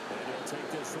McCaffrey. And he'll take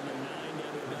this from the 9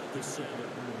 down to about the 7.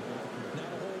 Not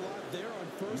a whole lot there on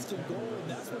 1st and goal, and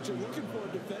that's what you're looking for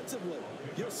defensively.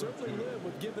 You'll certainly live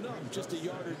with giving up just a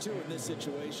yard or 2 in this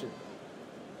situation.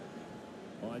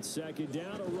 On 2nd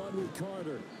down, a run with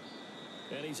Carter.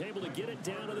 And he's able to get it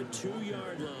down to the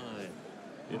 2-yard line.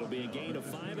 It'll be a gain of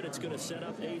 5, and it's going to set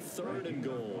up a 3rd and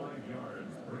goal. 5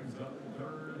 yards brings up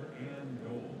 3rd and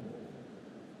goal.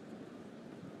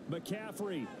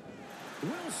 McCaffrey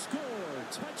will score.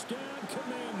 Touchdown,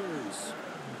 Commanders.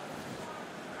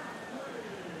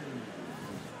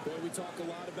 Boy, we talk a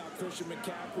lot about Christian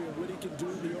McCaffrey and what he can do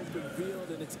in the open field,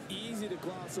 and it's easy to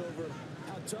gloss over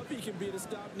how tough he can be to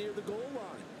stop near the goal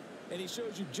line. And he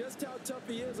shows you just how tough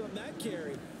he is on that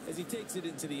carry as he takes it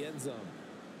into the end zone.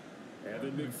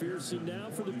 Evan McPherson now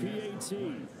for the PAT.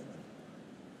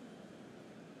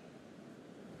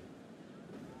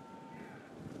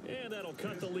 And that'll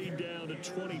cut the lead down to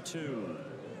 22.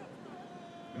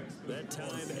 That time,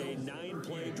 a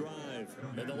 9-play drive.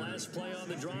 And the last play on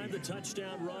the drive, the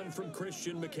touchdown run from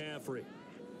Christian McCaffrey.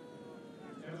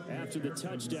 After the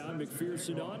touchdown,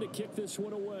 McPherson on to kick this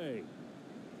one away.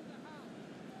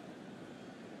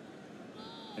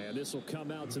 And this will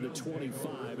come out to the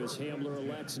 25 as Hamler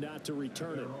elects not to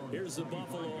return it. Here's the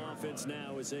Buffalo offense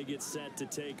now as they get set to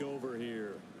take over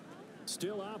here.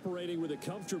 Still operating with a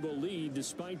comfortable lead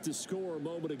despite the score a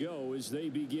moment ago as they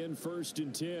begin 1st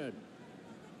and 10.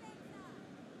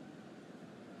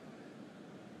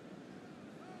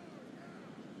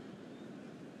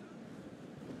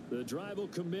 The drive will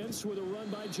commence with a run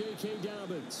by J.K.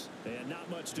 Dobbins. And not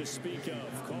much to speak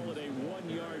of. Call it a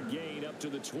 1-yard gain up to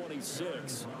the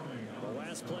 26. The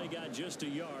last play got just a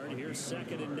yard. Here's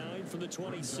 2nd and 9 from the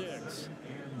 26.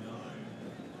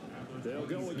 They'll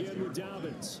go again with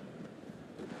Dobbins.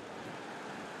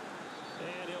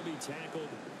 And he'll be tackled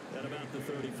at about the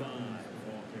 35.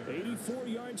 84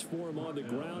 yards for him on the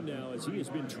ground now as he has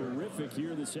been terrific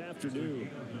here this afternoon.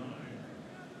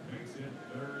 Makes it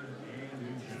 3rd and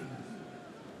inches.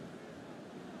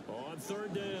 On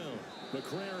 3rd down,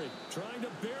 McCrary trying to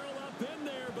barrel up in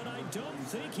there, but I don't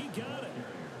think he got it.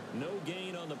 No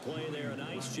gain on the play there. A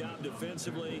nice job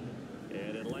defensively,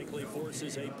 and it likely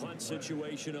forces a punt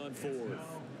situation on 4th.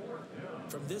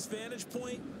 From this vantage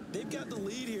point, they've got the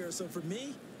lead here, so for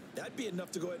me, that'd be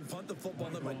enough to go ahead and punt the football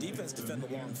and let my defense defend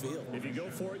the long field. If you go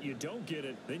for it, you don't get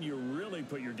it, then you really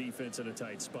put your defense in a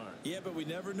tight spot. Yeah, but we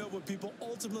never know what people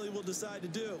ultimately will decide to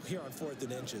do here on 4th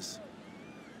and inches.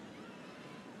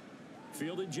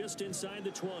 Fielded just inside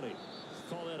the 20.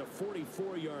 Call that a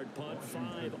 44-yard punt,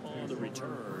 5 on the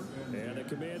return. And the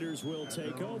Commanders will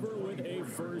take over with a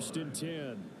 1st and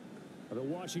 10. The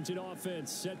Washington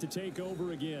offense set to take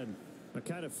over again. I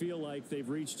kind of feel like they've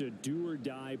reached a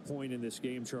do-or-die point in this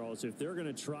game, Charles. If they're going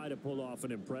to try to pull off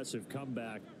an impressive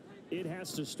comeback, it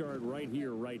has to start right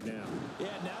here, right now. Yeah,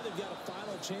 now they've got a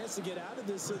final chance to get out of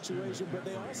this situation, but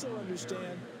they also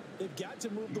understand they've got to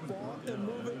move the ball and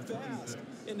move it fast.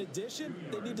 In addition,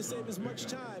 they need to save as much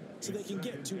time so they can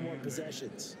get 2 more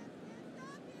possessions.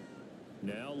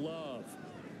 Now Love.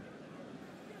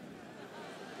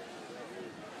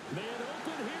 Man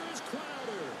open, here is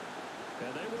Crowder.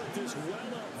 And they work this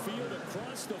well upfield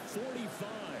across the 45.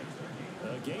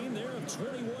 A gain there of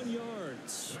 21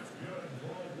 yards. Good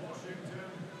for Washington.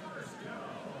 1st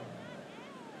down.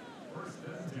 1st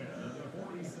and 10 at the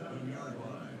 47-yard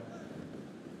line.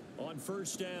 On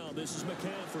 1st down, this is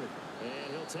McCaffrey.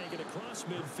 And he'll take it across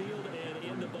midfield and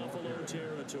into Buffalo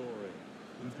territory.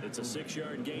 It's a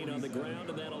 6-yard gain on the ground,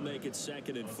 and that'll make it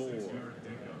 2nd and 4.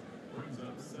 Brings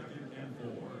up 2nd and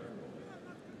 4.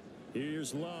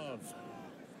 Here's Love.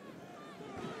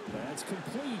 That's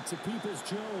complete to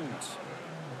Peoples-Jones.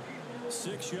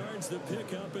 6 yards the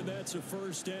pickup, and that's a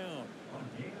first down. On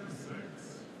gain of 6.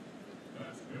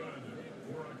 That's good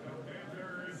for a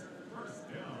Commanders first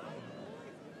down.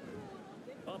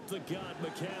 Up the gut,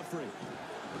 McCaffrey.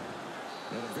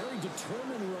 And a very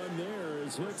determined run there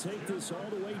as he'll take this all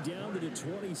the way down to the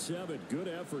 27. Good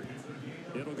effort.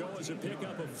 It'll go as a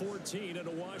pickup of 14 and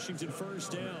a Washington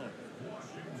first down.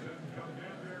 Washington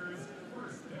Commanders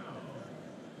first down.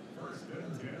 First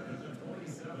and 10 at the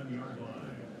 27-yard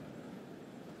line.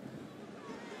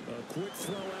 A quick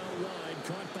throw out wide,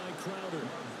 caught by Crowder.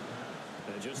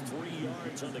 And just 3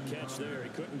 yards on the catch there. He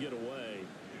couldn't get away.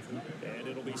 And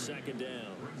it'll be second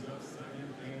down. Brings up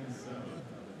second and 7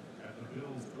 at the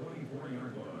Bills'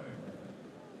 24-yard line.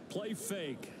 Play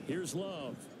fake. Here's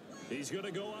Love. He's going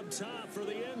to go up top for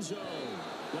the end zone.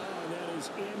 Oh, and that is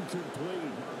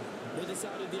incomplete. They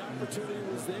decided the opportunity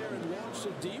was there and launched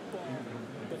a deep ball,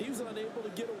 but he was unable to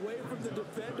get away from the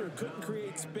defender, couldn't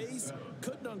create space,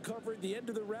 couldn't uncover at the end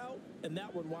of the route, and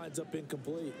that one winds up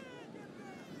incomplete.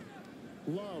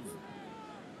 Love.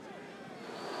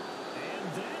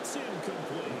 And that's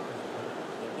incomplete.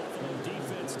 The Buffalo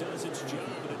defense does its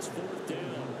job, and it's fourth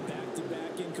down.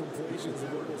 Back-to-back incompletions,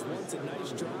 and what was once a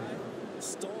nice drive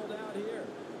stalled out here.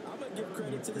 I'm going to give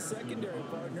credit to the secondary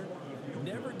partner.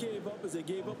 Never gave up as they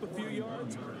gave up a few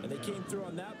yards, and they came through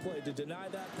on that play to deny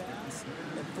that pass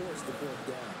and force the fourth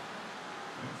down.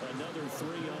 Another 3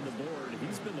 on the board.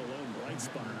 He's been the lone bright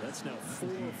spot. That's now 4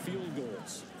 field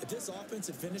goals. If this offense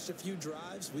had finished a few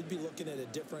drives, we'd be looking at a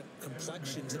different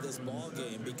complexion to this ball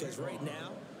game, because right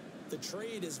now, the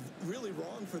trade is really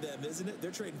wrong for them, isn't it?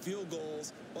 They're trading field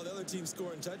goals while the other team's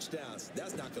scoring touchdowns.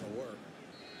 That's not going to work.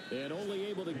 And only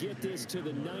able to get this to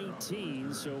the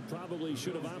 19, so probably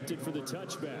should have opted for the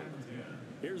touchback.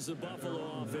 Here's the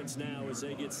Buffalo offense now as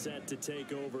they get set to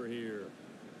take over here.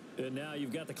 And now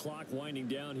you've got the clock winding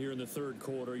down here in the third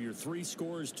quarter. Your 3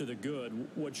 scores to the good.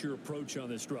 What's your approach on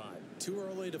this drive? Too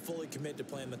early to fully commit to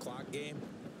playing the clock game.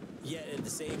 Yet at the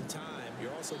same time,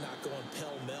 you're also not going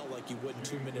pell-mell like you would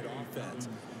in 2-minute offense.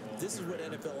 This is what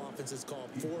NFL offenses call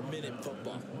 4-minute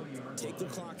football. Take the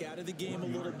clock out of the game a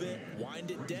little bit,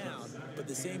 wind it down, but at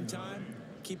the same time,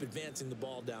 keep advancing the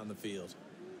ball down the field.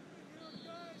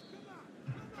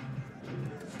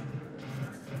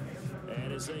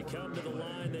 And as they come to the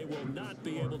line, they will not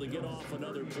be able to get off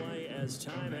another play as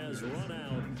time has run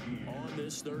out on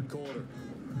this third quarter.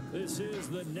 This is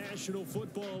the National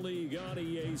Football League on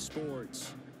EA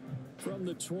Sports. From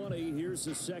the 20, here's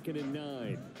the 2nd and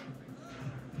 9.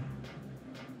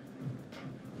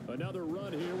 Another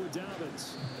run here with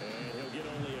Dobbins. And he'll get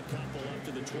only a couple up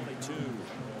to the 22.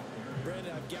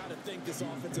 Brandon, I've got to think this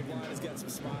offensive line has got some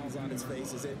smiles on its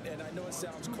faces. And I know it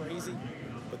sounds crazy,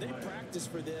 but they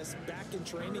practiced for this back in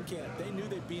training camp. They knew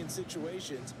they'd be in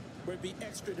situations where it'd be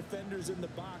extra defenders in the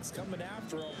box coming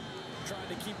after them, trying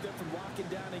to keep them from locking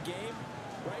down a game.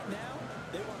 Right now,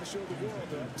 they want to show the world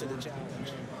they're up to the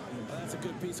challenge. Well, that's a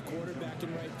good piece of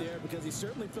quarterbacking right there, because he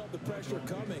certainly felt the pressure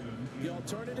coming. The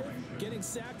alternative, getting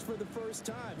sacked for the first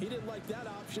time. He didn't like that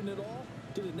option at all.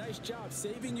 Did a nice job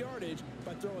saving yardage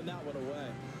by throwing that one away.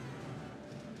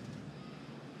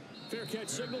 Fair catch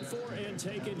signaled for and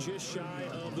taken just shy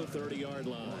of the 30-yard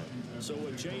line. So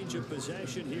a change of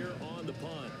possession here on the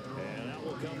punt. And out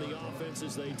will come the offense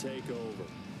as they take over.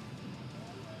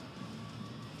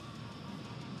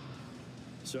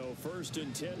 So 1st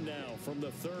and 10 now from the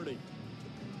 30.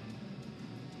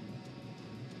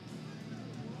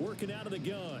 Working out of the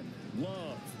gun.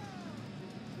 Love.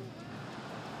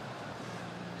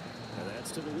 And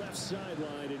that's to the left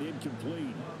sideline and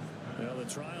incomplete. Well, the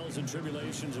trials and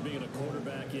tribulations of being a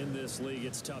quarterback in this league,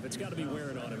 it's tough. It's got to be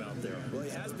wearing on him out there. Well, he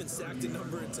has been sacked a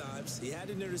number of times. He had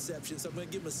an interception, so I'm going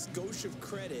to give him a skosh of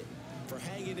credit for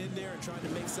hanging in there and trying to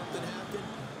make something happen,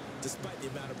 despite the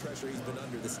amount of pressure he's been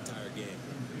under this entire game.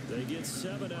 They get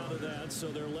 7 out of that, so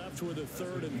they're left with a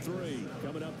 3rd and 3.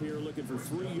 Coming up here looking for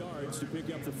 3 yards to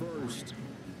pick up the first.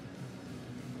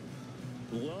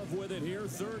 Love with it here,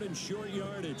 3rd and short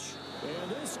yardage.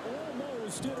 And this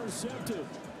almost intercepted.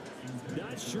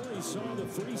 Not sure he saw the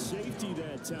free safety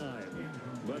that time.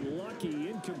 But lucky,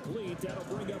 incomplete. That'll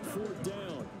bring up 4th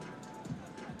down.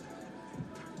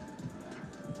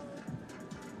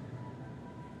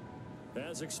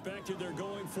 As expected, they're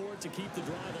going for it to keep the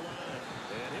drive alive.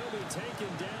 And he'll be taken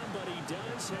down, but he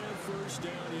does have first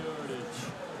down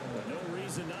yardage. But no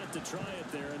reason not to try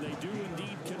it there, and they do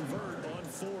indeed convert on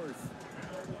 4th.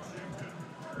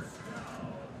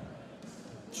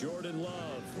 Jordan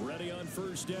Love ready on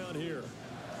first down here.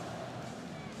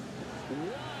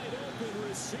 Wide open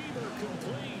receiver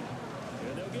complete.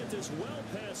 And they'll get this well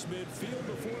past midfield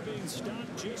before being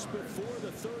stopped just before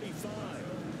the 35.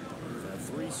 A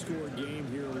three-score game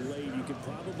here late. You could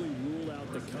probably rule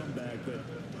out the comeback, but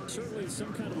certainly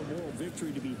some kind of a moral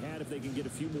victory to be had if they can get a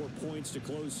few more points to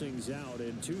close things out.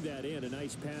 And to that end, a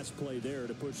nice pass play there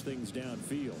to push things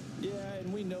downfield. Yeah,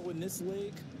 and we know in this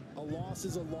league, a loss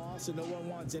is a loss, and no one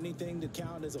wants anything to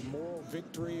count as a moral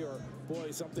victory or,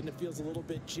 boy, something that feels a little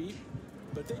bit cheap.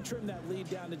 But if they trim that lead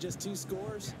down to just 2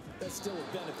 scores, that's still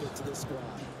a benefit to this squad.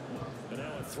 And now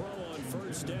a throw on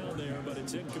first down there, but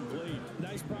it's incomplete.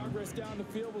 Nice progress down the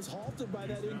field was halted by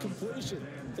that incompletion.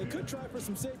 They could try for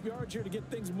some safe yards here to get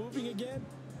things moving again,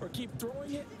 or keep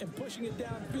throwing it and pushing it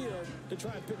downfield to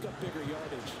try and pick up bigger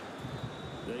yardage.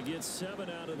 They get 7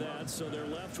 out of that, so they're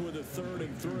left with a 3rd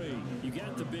and 3. You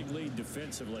got the big lead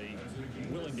defensively.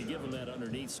 Willing to give them that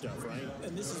underneath stuff, right?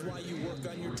 And this is why you work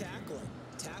on your tackling.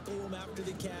 Tackle them after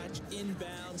the catch,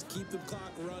 inbounds, keep the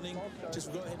clock running.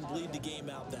 Just go ahead and bleed the game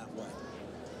out that way.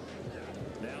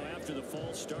 Now after the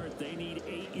false start, they need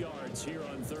 8 yards here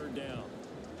on 3rd down.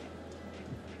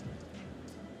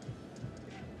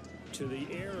 To the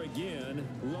air again,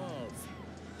 Love.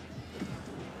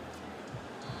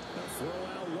 A throw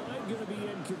out wide, going to be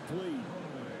incomplete.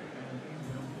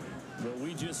 What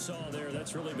we just saw there,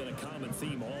 that's really been a common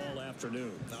theme all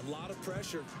afternoon. A lot of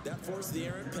pressure. That forced the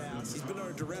errant pass. He's been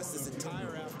under duress this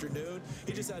entire afternoon.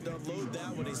 He just had to unload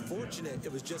that one. He's fortunate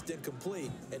it was just incomplete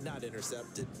and not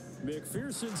intercepted.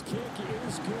 McPherson's kick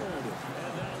is good.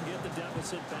 And that'll get the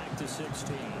deficit back to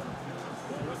 16.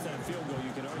 Well, with that field goal,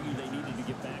 you can argue they needed to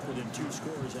get back within 2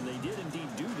 scores, and they did indeed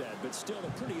do that, but still a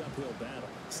pretty uphill battle.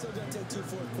 Still going to take 2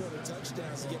 fourth-quarter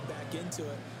touchdowns to get back into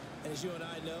it. And as you and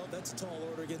I know, that's a tall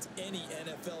order against any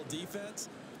NFL defense.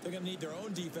 They're going to need their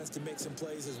own defense to make some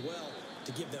plays as well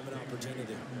to give them an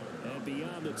opportunity. And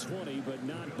beyond the 20, but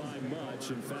not by much.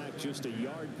 In fact, just a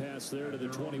yard pass there to the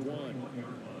 21.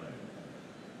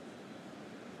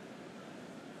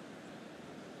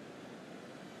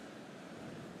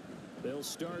 They'll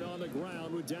start on the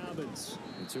ground with Dobbins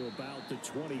to about the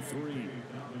 23.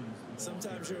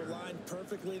 Sometimes you're aligned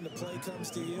perfectly and the play comes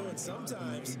to you, and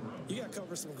sometimes you got to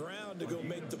cover some ground to go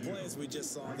make the play, as we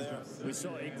just saw there. We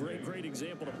saw a great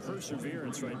example of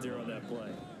perseverance right there on that play.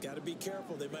 Got to be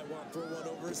careful. They might want to throw one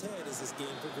over his head as this game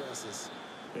progresses.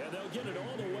 Yeah, they'll get it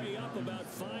all the way up about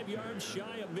 5 yards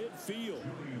shy of midfield.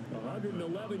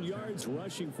 111 yards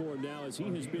rushing for him now, as he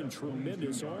has been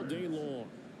tremendous all day long.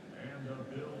 And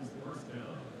the Bills first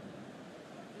down.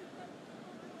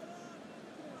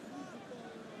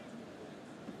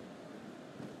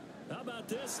 How about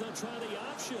this? They'll try the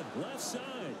option. Left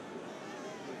side.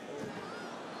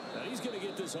 Now he's going to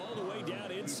get this all the way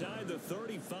down inside the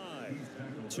 35.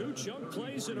 2 chunk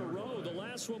plays in a row. The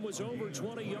last one was over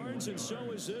 20 yards, and so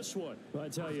is this one. I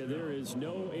tell you, there is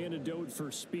no antidote for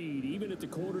speed, even at the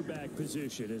quarterback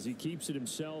position, as he keeps it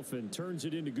himself and turns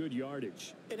it into good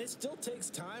yardage. And it still takes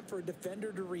time for a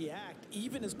defender to react.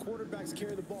 Even as quarterbacks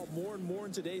carry the ball more and more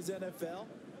in today's NFL,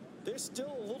 they're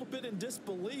still a little bit in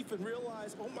disbelief and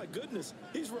realize, oh my goodness,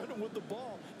 he's running with the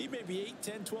ball. He may be 8,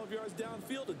 10, 12 yards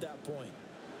downfield at that point.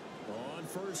 On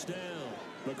first down,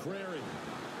 McCrary.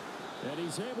 And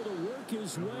he's able to work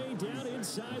his way down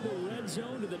inside the red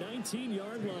zone to the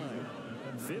 19-yard line.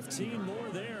 15 more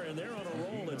there, and they're on a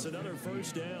roll. It's another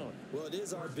first down. Well, it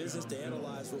is our business to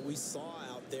analyze what we saw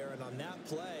out there, and on that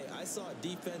play, I saw a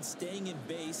defense staying in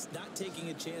base, not taking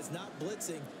a chance, not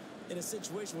blitzing, in a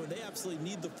situation where they absolutely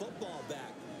need the football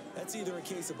back. That's either a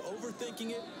case of overthinking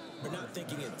it or not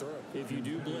thinking it through. If you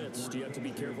do blitz, do you have to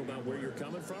be careful about where you're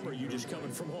coming from, or are you just coming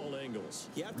from all angles?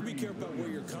 You have to be careful about where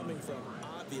you're coming from,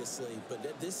 obviously, but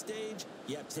at this stage,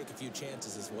 you have to take a few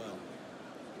chances as well.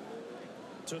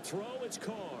 To throw, it's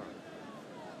Carr.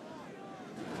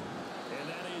 And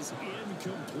that is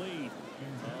incomplete.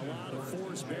 A lot of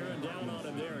force bearing down on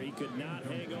him there. He could not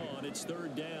hang on. It's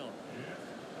 3rd down.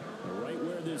 Right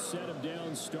where this set of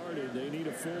downs started, they need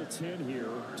a full 10 here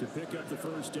to pick up the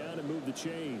first down and move the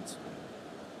chains.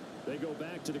 They go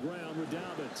back to the ground with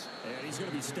Dobbins. And he's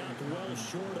going to be stopped well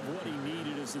short of what he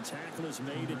needed as the tackle is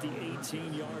made at the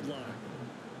 18-yard line.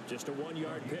 Just a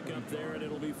 1-yard pickup there, and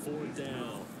it'll be 4th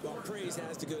down. Well, praise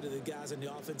has to go to the guys on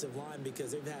the offensive line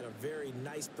because they've had a very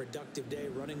nice, productive day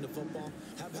running the football.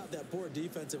 How about that poor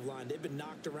defensive line? They've been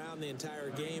knocked around the entire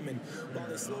game, and while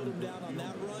they slowed them down on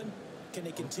that run, can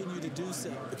they continue to do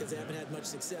so? Because they haven't had much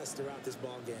success throughout this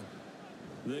ball game.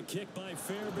 The kick by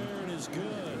Fairbairn is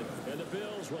good, and the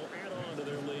Bills will add on to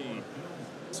their lead.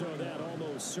 So that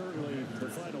almost certainly the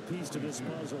final piece to this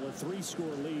puzzle, a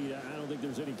 3-score lead. I don't think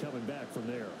there's any coming back from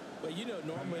there. Well, you know,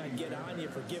 normally I get on you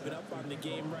for giving up on the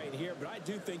game right here, but I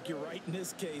do think you're right in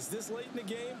this case. This late in the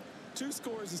game, 2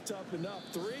 scores is tough enough.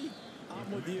 3,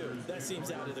 I'm with you. That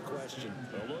seems out of the question.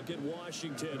 A look at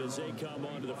Washington as they come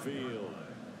onto the field.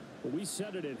 Well, we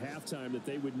said it at halftime that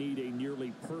they would need a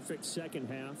nearly perfect second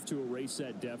half to erase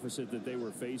that deficit that they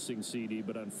were facing, CD.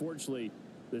 But unfortunately,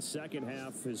 the second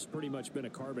half has pretty much been a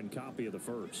carbon copy of the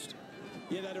first.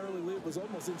 Yeah, that early lead was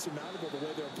almost insurmountable the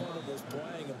way their opponent was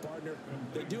playing. And, partner,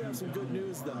 they do have some good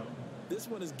news, though. This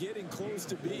one is getting close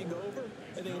to being over,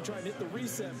 and they can try and hit the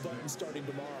reset button starting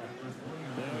tomorrow.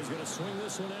 Now he's going to swing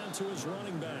this one out to his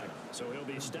running back. So he'll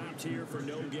be stopped here for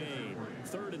no gain.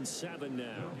 3rd and 7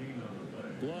 now.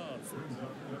 Glove.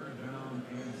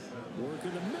 Work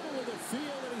in the middle of the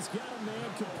field, and he's got a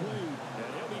man complete.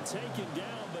 And he'll be taken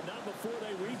down, but not before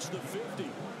they reach the 50.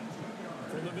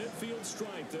 From the midfield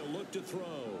stripe, they'll look to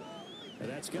throw. And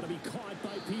that's going to be caught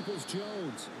by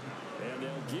Peoples-Jones. And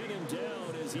they'll get him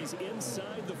down as he's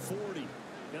inside the 40.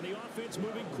 And the offense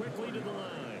moving quickly to the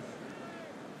line.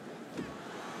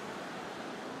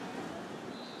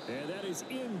 And that is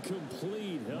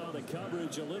incomplete. Oh, the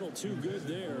coverage a little too good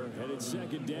there. And it's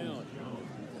 2nd down.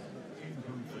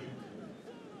 Incomplete.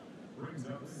 Brings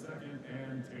up 2nd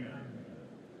and 10.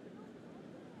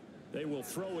 They will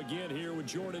throw again here with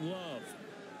Jordan Love.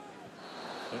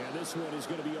 And this one is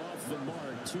going to be off the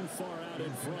mark, too far out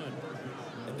in front.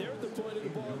 And they're at the point of the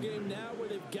ball game now where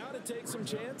they've got to take some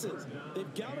chances.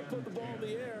 They've got to put the ball in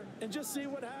the air and just see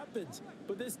what happens.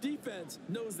 But this defense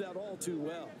knows that all too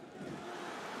well.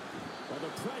 Well,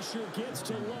 the pressure gets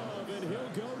to Love, and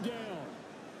he'll go down.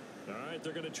 All right,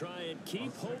 they're going to try and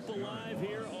keep hope alive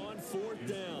here on 4th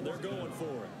down. They're going for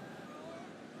it.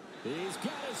 He's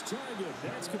got his target.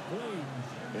 That's complete.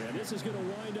 And this is going to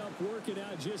wind up working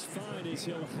out just fine as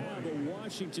he'll have a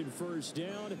Washington 1st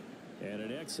down. And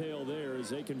an exhale there as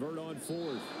they convert on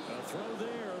 4th. A throw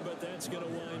there, but that's going to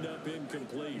wind up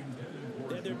incomplete.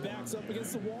 Yeah, their back's up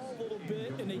against the wall a little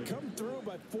bit, and they come through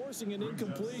by forcing an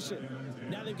incompletion.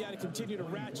 Now they've got to continue to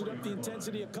ratchet up the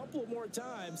intensity a couple of more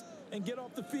times and get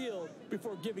off the field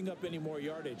before giving up any more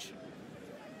yardage.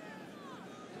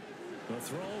 A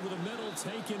throw over the middle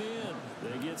taken in.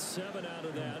 They get 7 out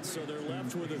of that, so they're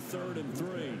left with a 3rd and 3.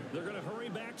 They're going to hurry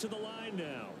back to the line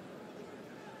now.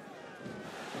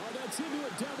 Oh, that's into a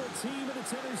double team, and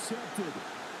it's intercepted.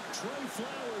 Trey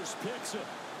Flowers picks it.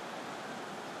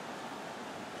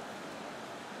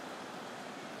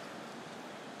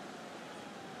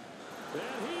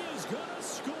 And he is going to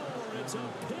score. It's a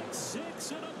pick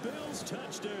 6 and a Bills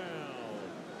touchdown.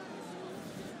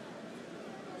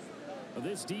 Well,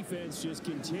 this defense just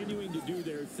continuing to do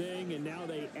their thing, and now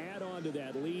they add on to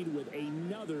that lead with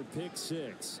another pick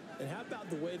 6. And how about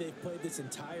the way they've played this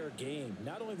entire game?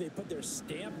 Not only have they put their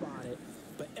stamp on it,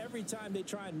 but every time they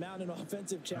try and mount an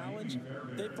offensive challenge,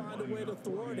 they find a way to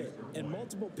thwart it. And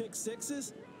multiple pick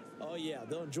 6s, oh yeah,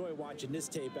 they'll enjoy watching this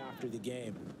tape after the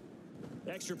game.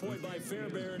 Extra point by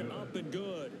Fairbairn, up and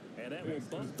good. And that will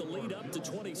bump the lead up to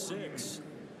 26.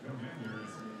 Commanders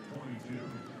 22.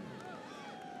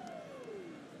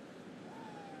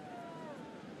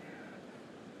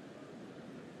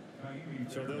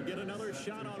 So they'll get another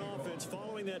shot on offense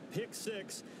following that pick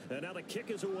 6. And now the kick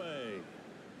is away.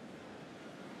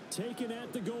 Taken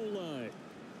at the goal line.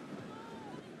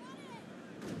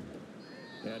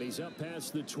 And he's up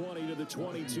past the 20 to the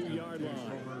 22-yard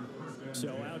line.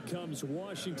 So out comes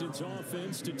Washington's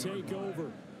offense to take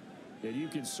over. And you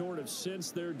can sort of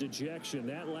sense their dejection.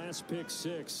 That last pick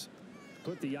 6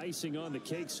 put the icing on the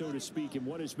cake, so to speak, in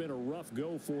what has been a rough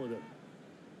go for them.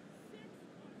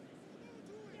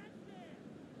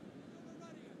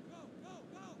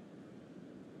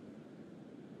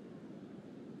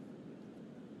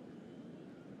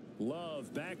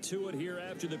 Love back to it here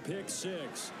after the pick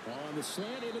 6. On the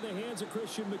slant into the hands of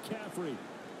Christian McCaffrey.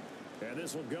 And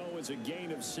this will go as a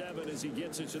gain of 7 as he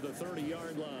gets it to the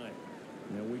 30-yard line.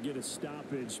 Now we get a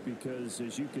stoppage because,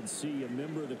 as you can see, a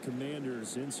member of the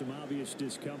Commanders in some obvious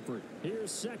discomfort.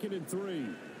 Here's 2nd and 3.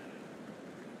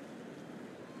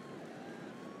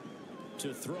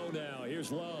 To throw now.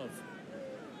 Here's Love.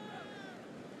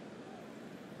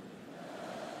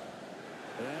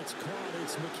 That's caught.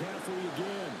 It's McCaffrey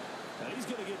again. And he's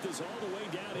going to get this all the way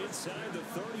down inside the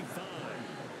 35.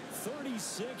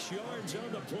 36 yards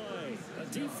on the play.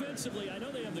 Defensively, I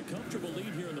know they have the comfortable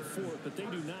lead here in the 4th, but they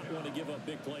do not want to give up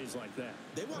big plays like that.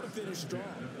 They want to finish strong.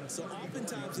 So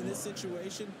oftentimes in this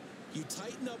situation, you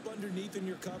tighten up underneath in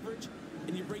your coverage,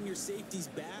 and you bring your safeties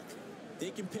back. They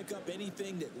can pick up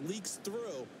anything that leaks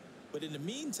through. But in the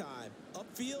meantime,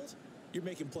 upfield, you're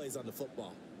making plays on the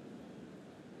football.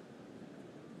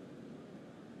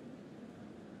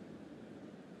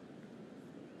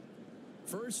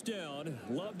 First down,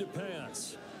 Love to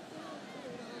pass.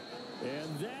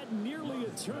 And that nearly a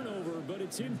turnover, but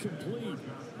it's incomplete.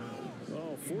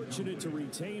 Oh, fortunate to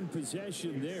retain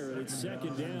possession there. It's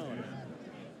second down.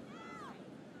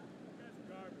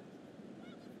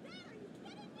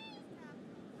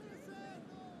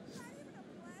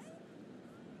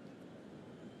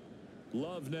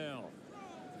 Love now.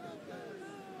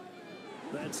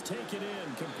 That's taken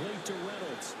in, complete to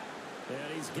Reynolds.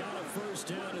 And he's got a first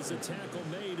down as a tackle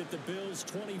made at the Bills'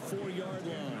 24-yard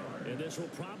line. And this will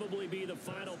probably be the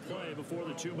final play before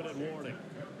the 2-minute warning.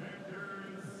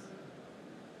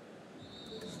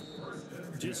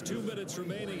 Just 2 minutes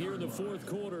remaining here in the fourth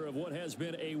quarter of what has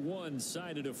been a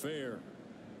one-sided affair.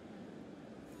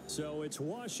 So it's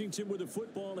Washington with the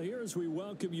football here as we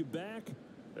welcome you back.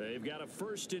 They've got a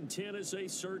 1st and 10 as they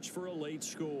search for a late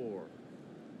score.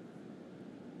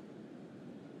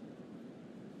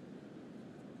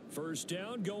 First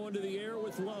down, going to the air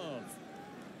with Love.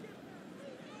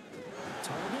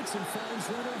 Targets and finds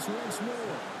Reynolds once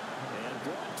more. And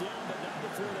brought down, but not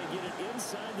before they get it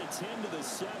inside the 10 to the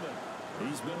 7.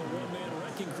 He's been a one-man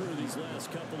wrecking crew these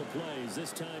last couple of plays.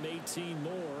 This time 18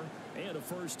 more and a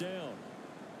first down.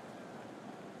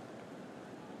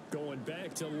 Going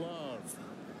back to Love.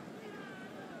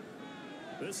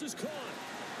 This is caught.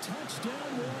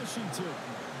 Touchdown, Washington.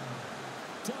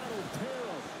 Donald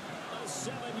Parham, a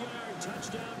 7-yard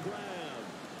touchdown grab.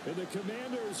 And the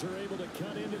Commanders are able to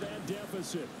cut into that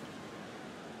deficit.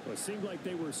 Well, it seemed like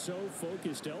they were so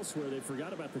focused elsewhere, they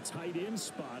forgot about the tight end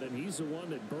spot, and he's the one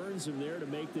that burns them there to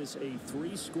make this a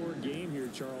 3-score game here,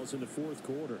 Charles, in the fourth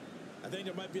quarter. I think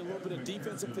there might be a little bit of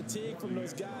defensive fatigue from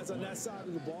those guys on that side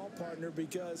of the ball, partner,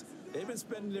 because they've been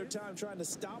spending their time trying to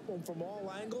stop them from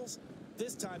all angles.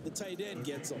 This time, the tight end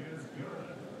gets them.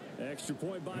 Extra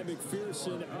point by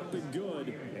McPherson, up and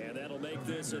good, and that'll make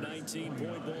this a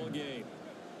 19-point ball game.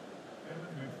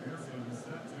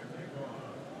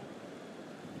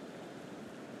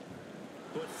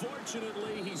 But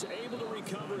fortunately, he's able to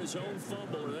recover his own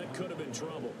fumble, or that could have been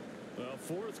trouble. Well,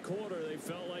 fourth quarter, they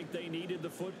felt like they needed the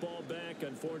football back.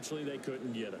 Unfortunately, they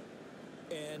couldn't get it.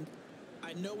 And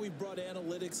I know we brought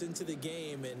analytics into the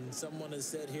game, and someone has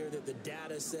said here that the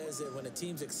data says that when a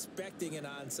team's expecting an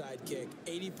onside kick,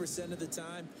 80% of the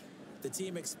time, the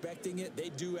team expecting it, they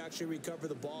do actually recover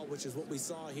the ball, which is what we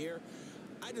saw here.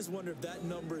 I just wonder if that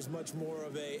number is much more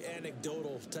of a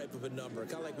anecdotal type of a number.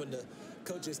 Kind of like when the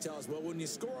coaches tell us, well, when you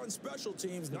score on special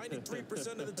teams,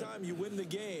 93% of the time you win the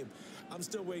game. I'm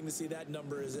still waiting to see that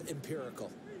number is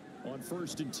empirical. On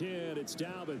 1st and 10, it's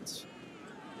Dobbins.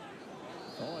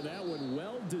 Oh, that one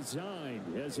well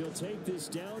designed as he'll take this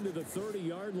down to the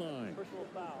 30-yard line. Personal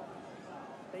foul.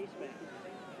 Baseman.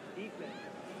 Defense.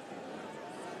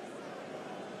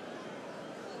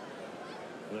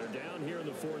 They're down here in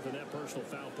the fourth, and that personal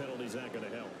foul penalty is not going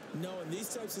to help. No, in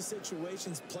these types of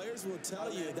situations, players will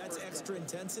tell you that's extra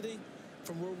intensity.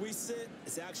 From where we sit,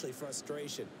 it's actually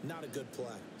frustration. Not a good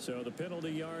play. So the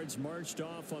penalty yards marched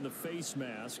off on the face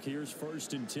mask. Here's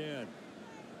 1st and 10.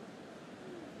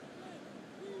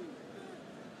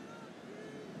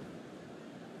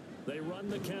 They run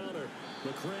the counter.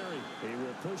 McCrary, he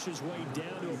will push his way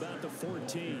down to about the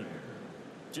 14.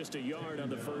 Just a yard on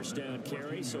the first down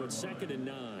carry, so it's 2nd and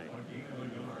 9.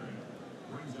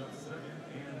 Brings up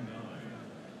 2nd and 9.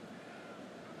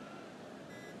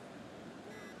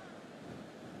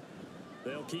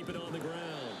 They'll keep it on the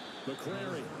ground.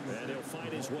 McCrary, and he'll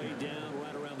find his way down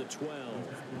right around the 12.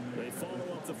 They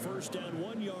follow up the first down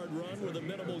 1-yard run with a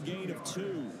minimal gain of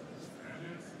 2.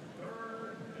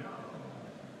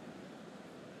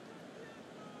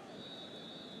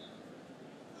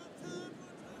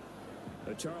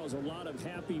 Charles, a lot of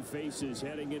happy faces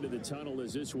heading into the tunnel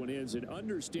as this one ends, and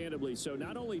understandably so.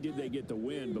 Not only did they get the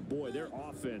win, but boy, their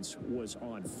offense was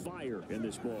on fire in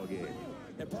this ball game.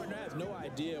 And partner, I have no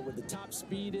idea what the top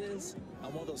speed is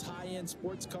on one of those high-end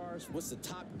sports cars. What's the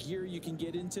top gear you can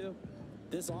get into?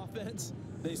 This offense,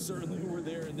 they certainly were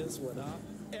there in this one, huh?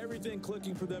 Everything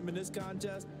clicking for them in this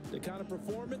contest, the kind of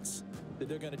performance that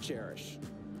they're going to cherish.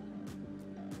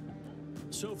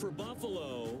 So for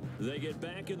Buffalo, they get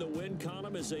back in the win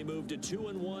column as they move to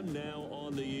 2-1 now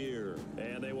on the year.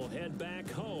 And they will head back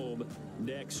home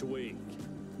next week.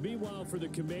 Meanwhile, for the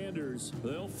Commanders,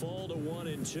 they'll fall to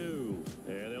 1-2.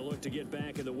 And they'll look to get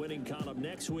back in the winning column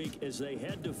next week as they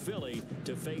head to Philly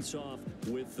to face off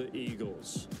with the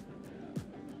Eagles.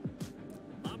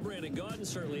 I'm Brandon Gaudin.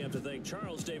 Certainly have to thank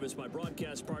Charles Davis, my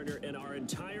broadcast partner, and our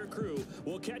entire crew.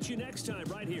 We'll catch you next time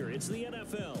right here. It's the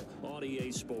NFL on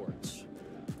EA Sports.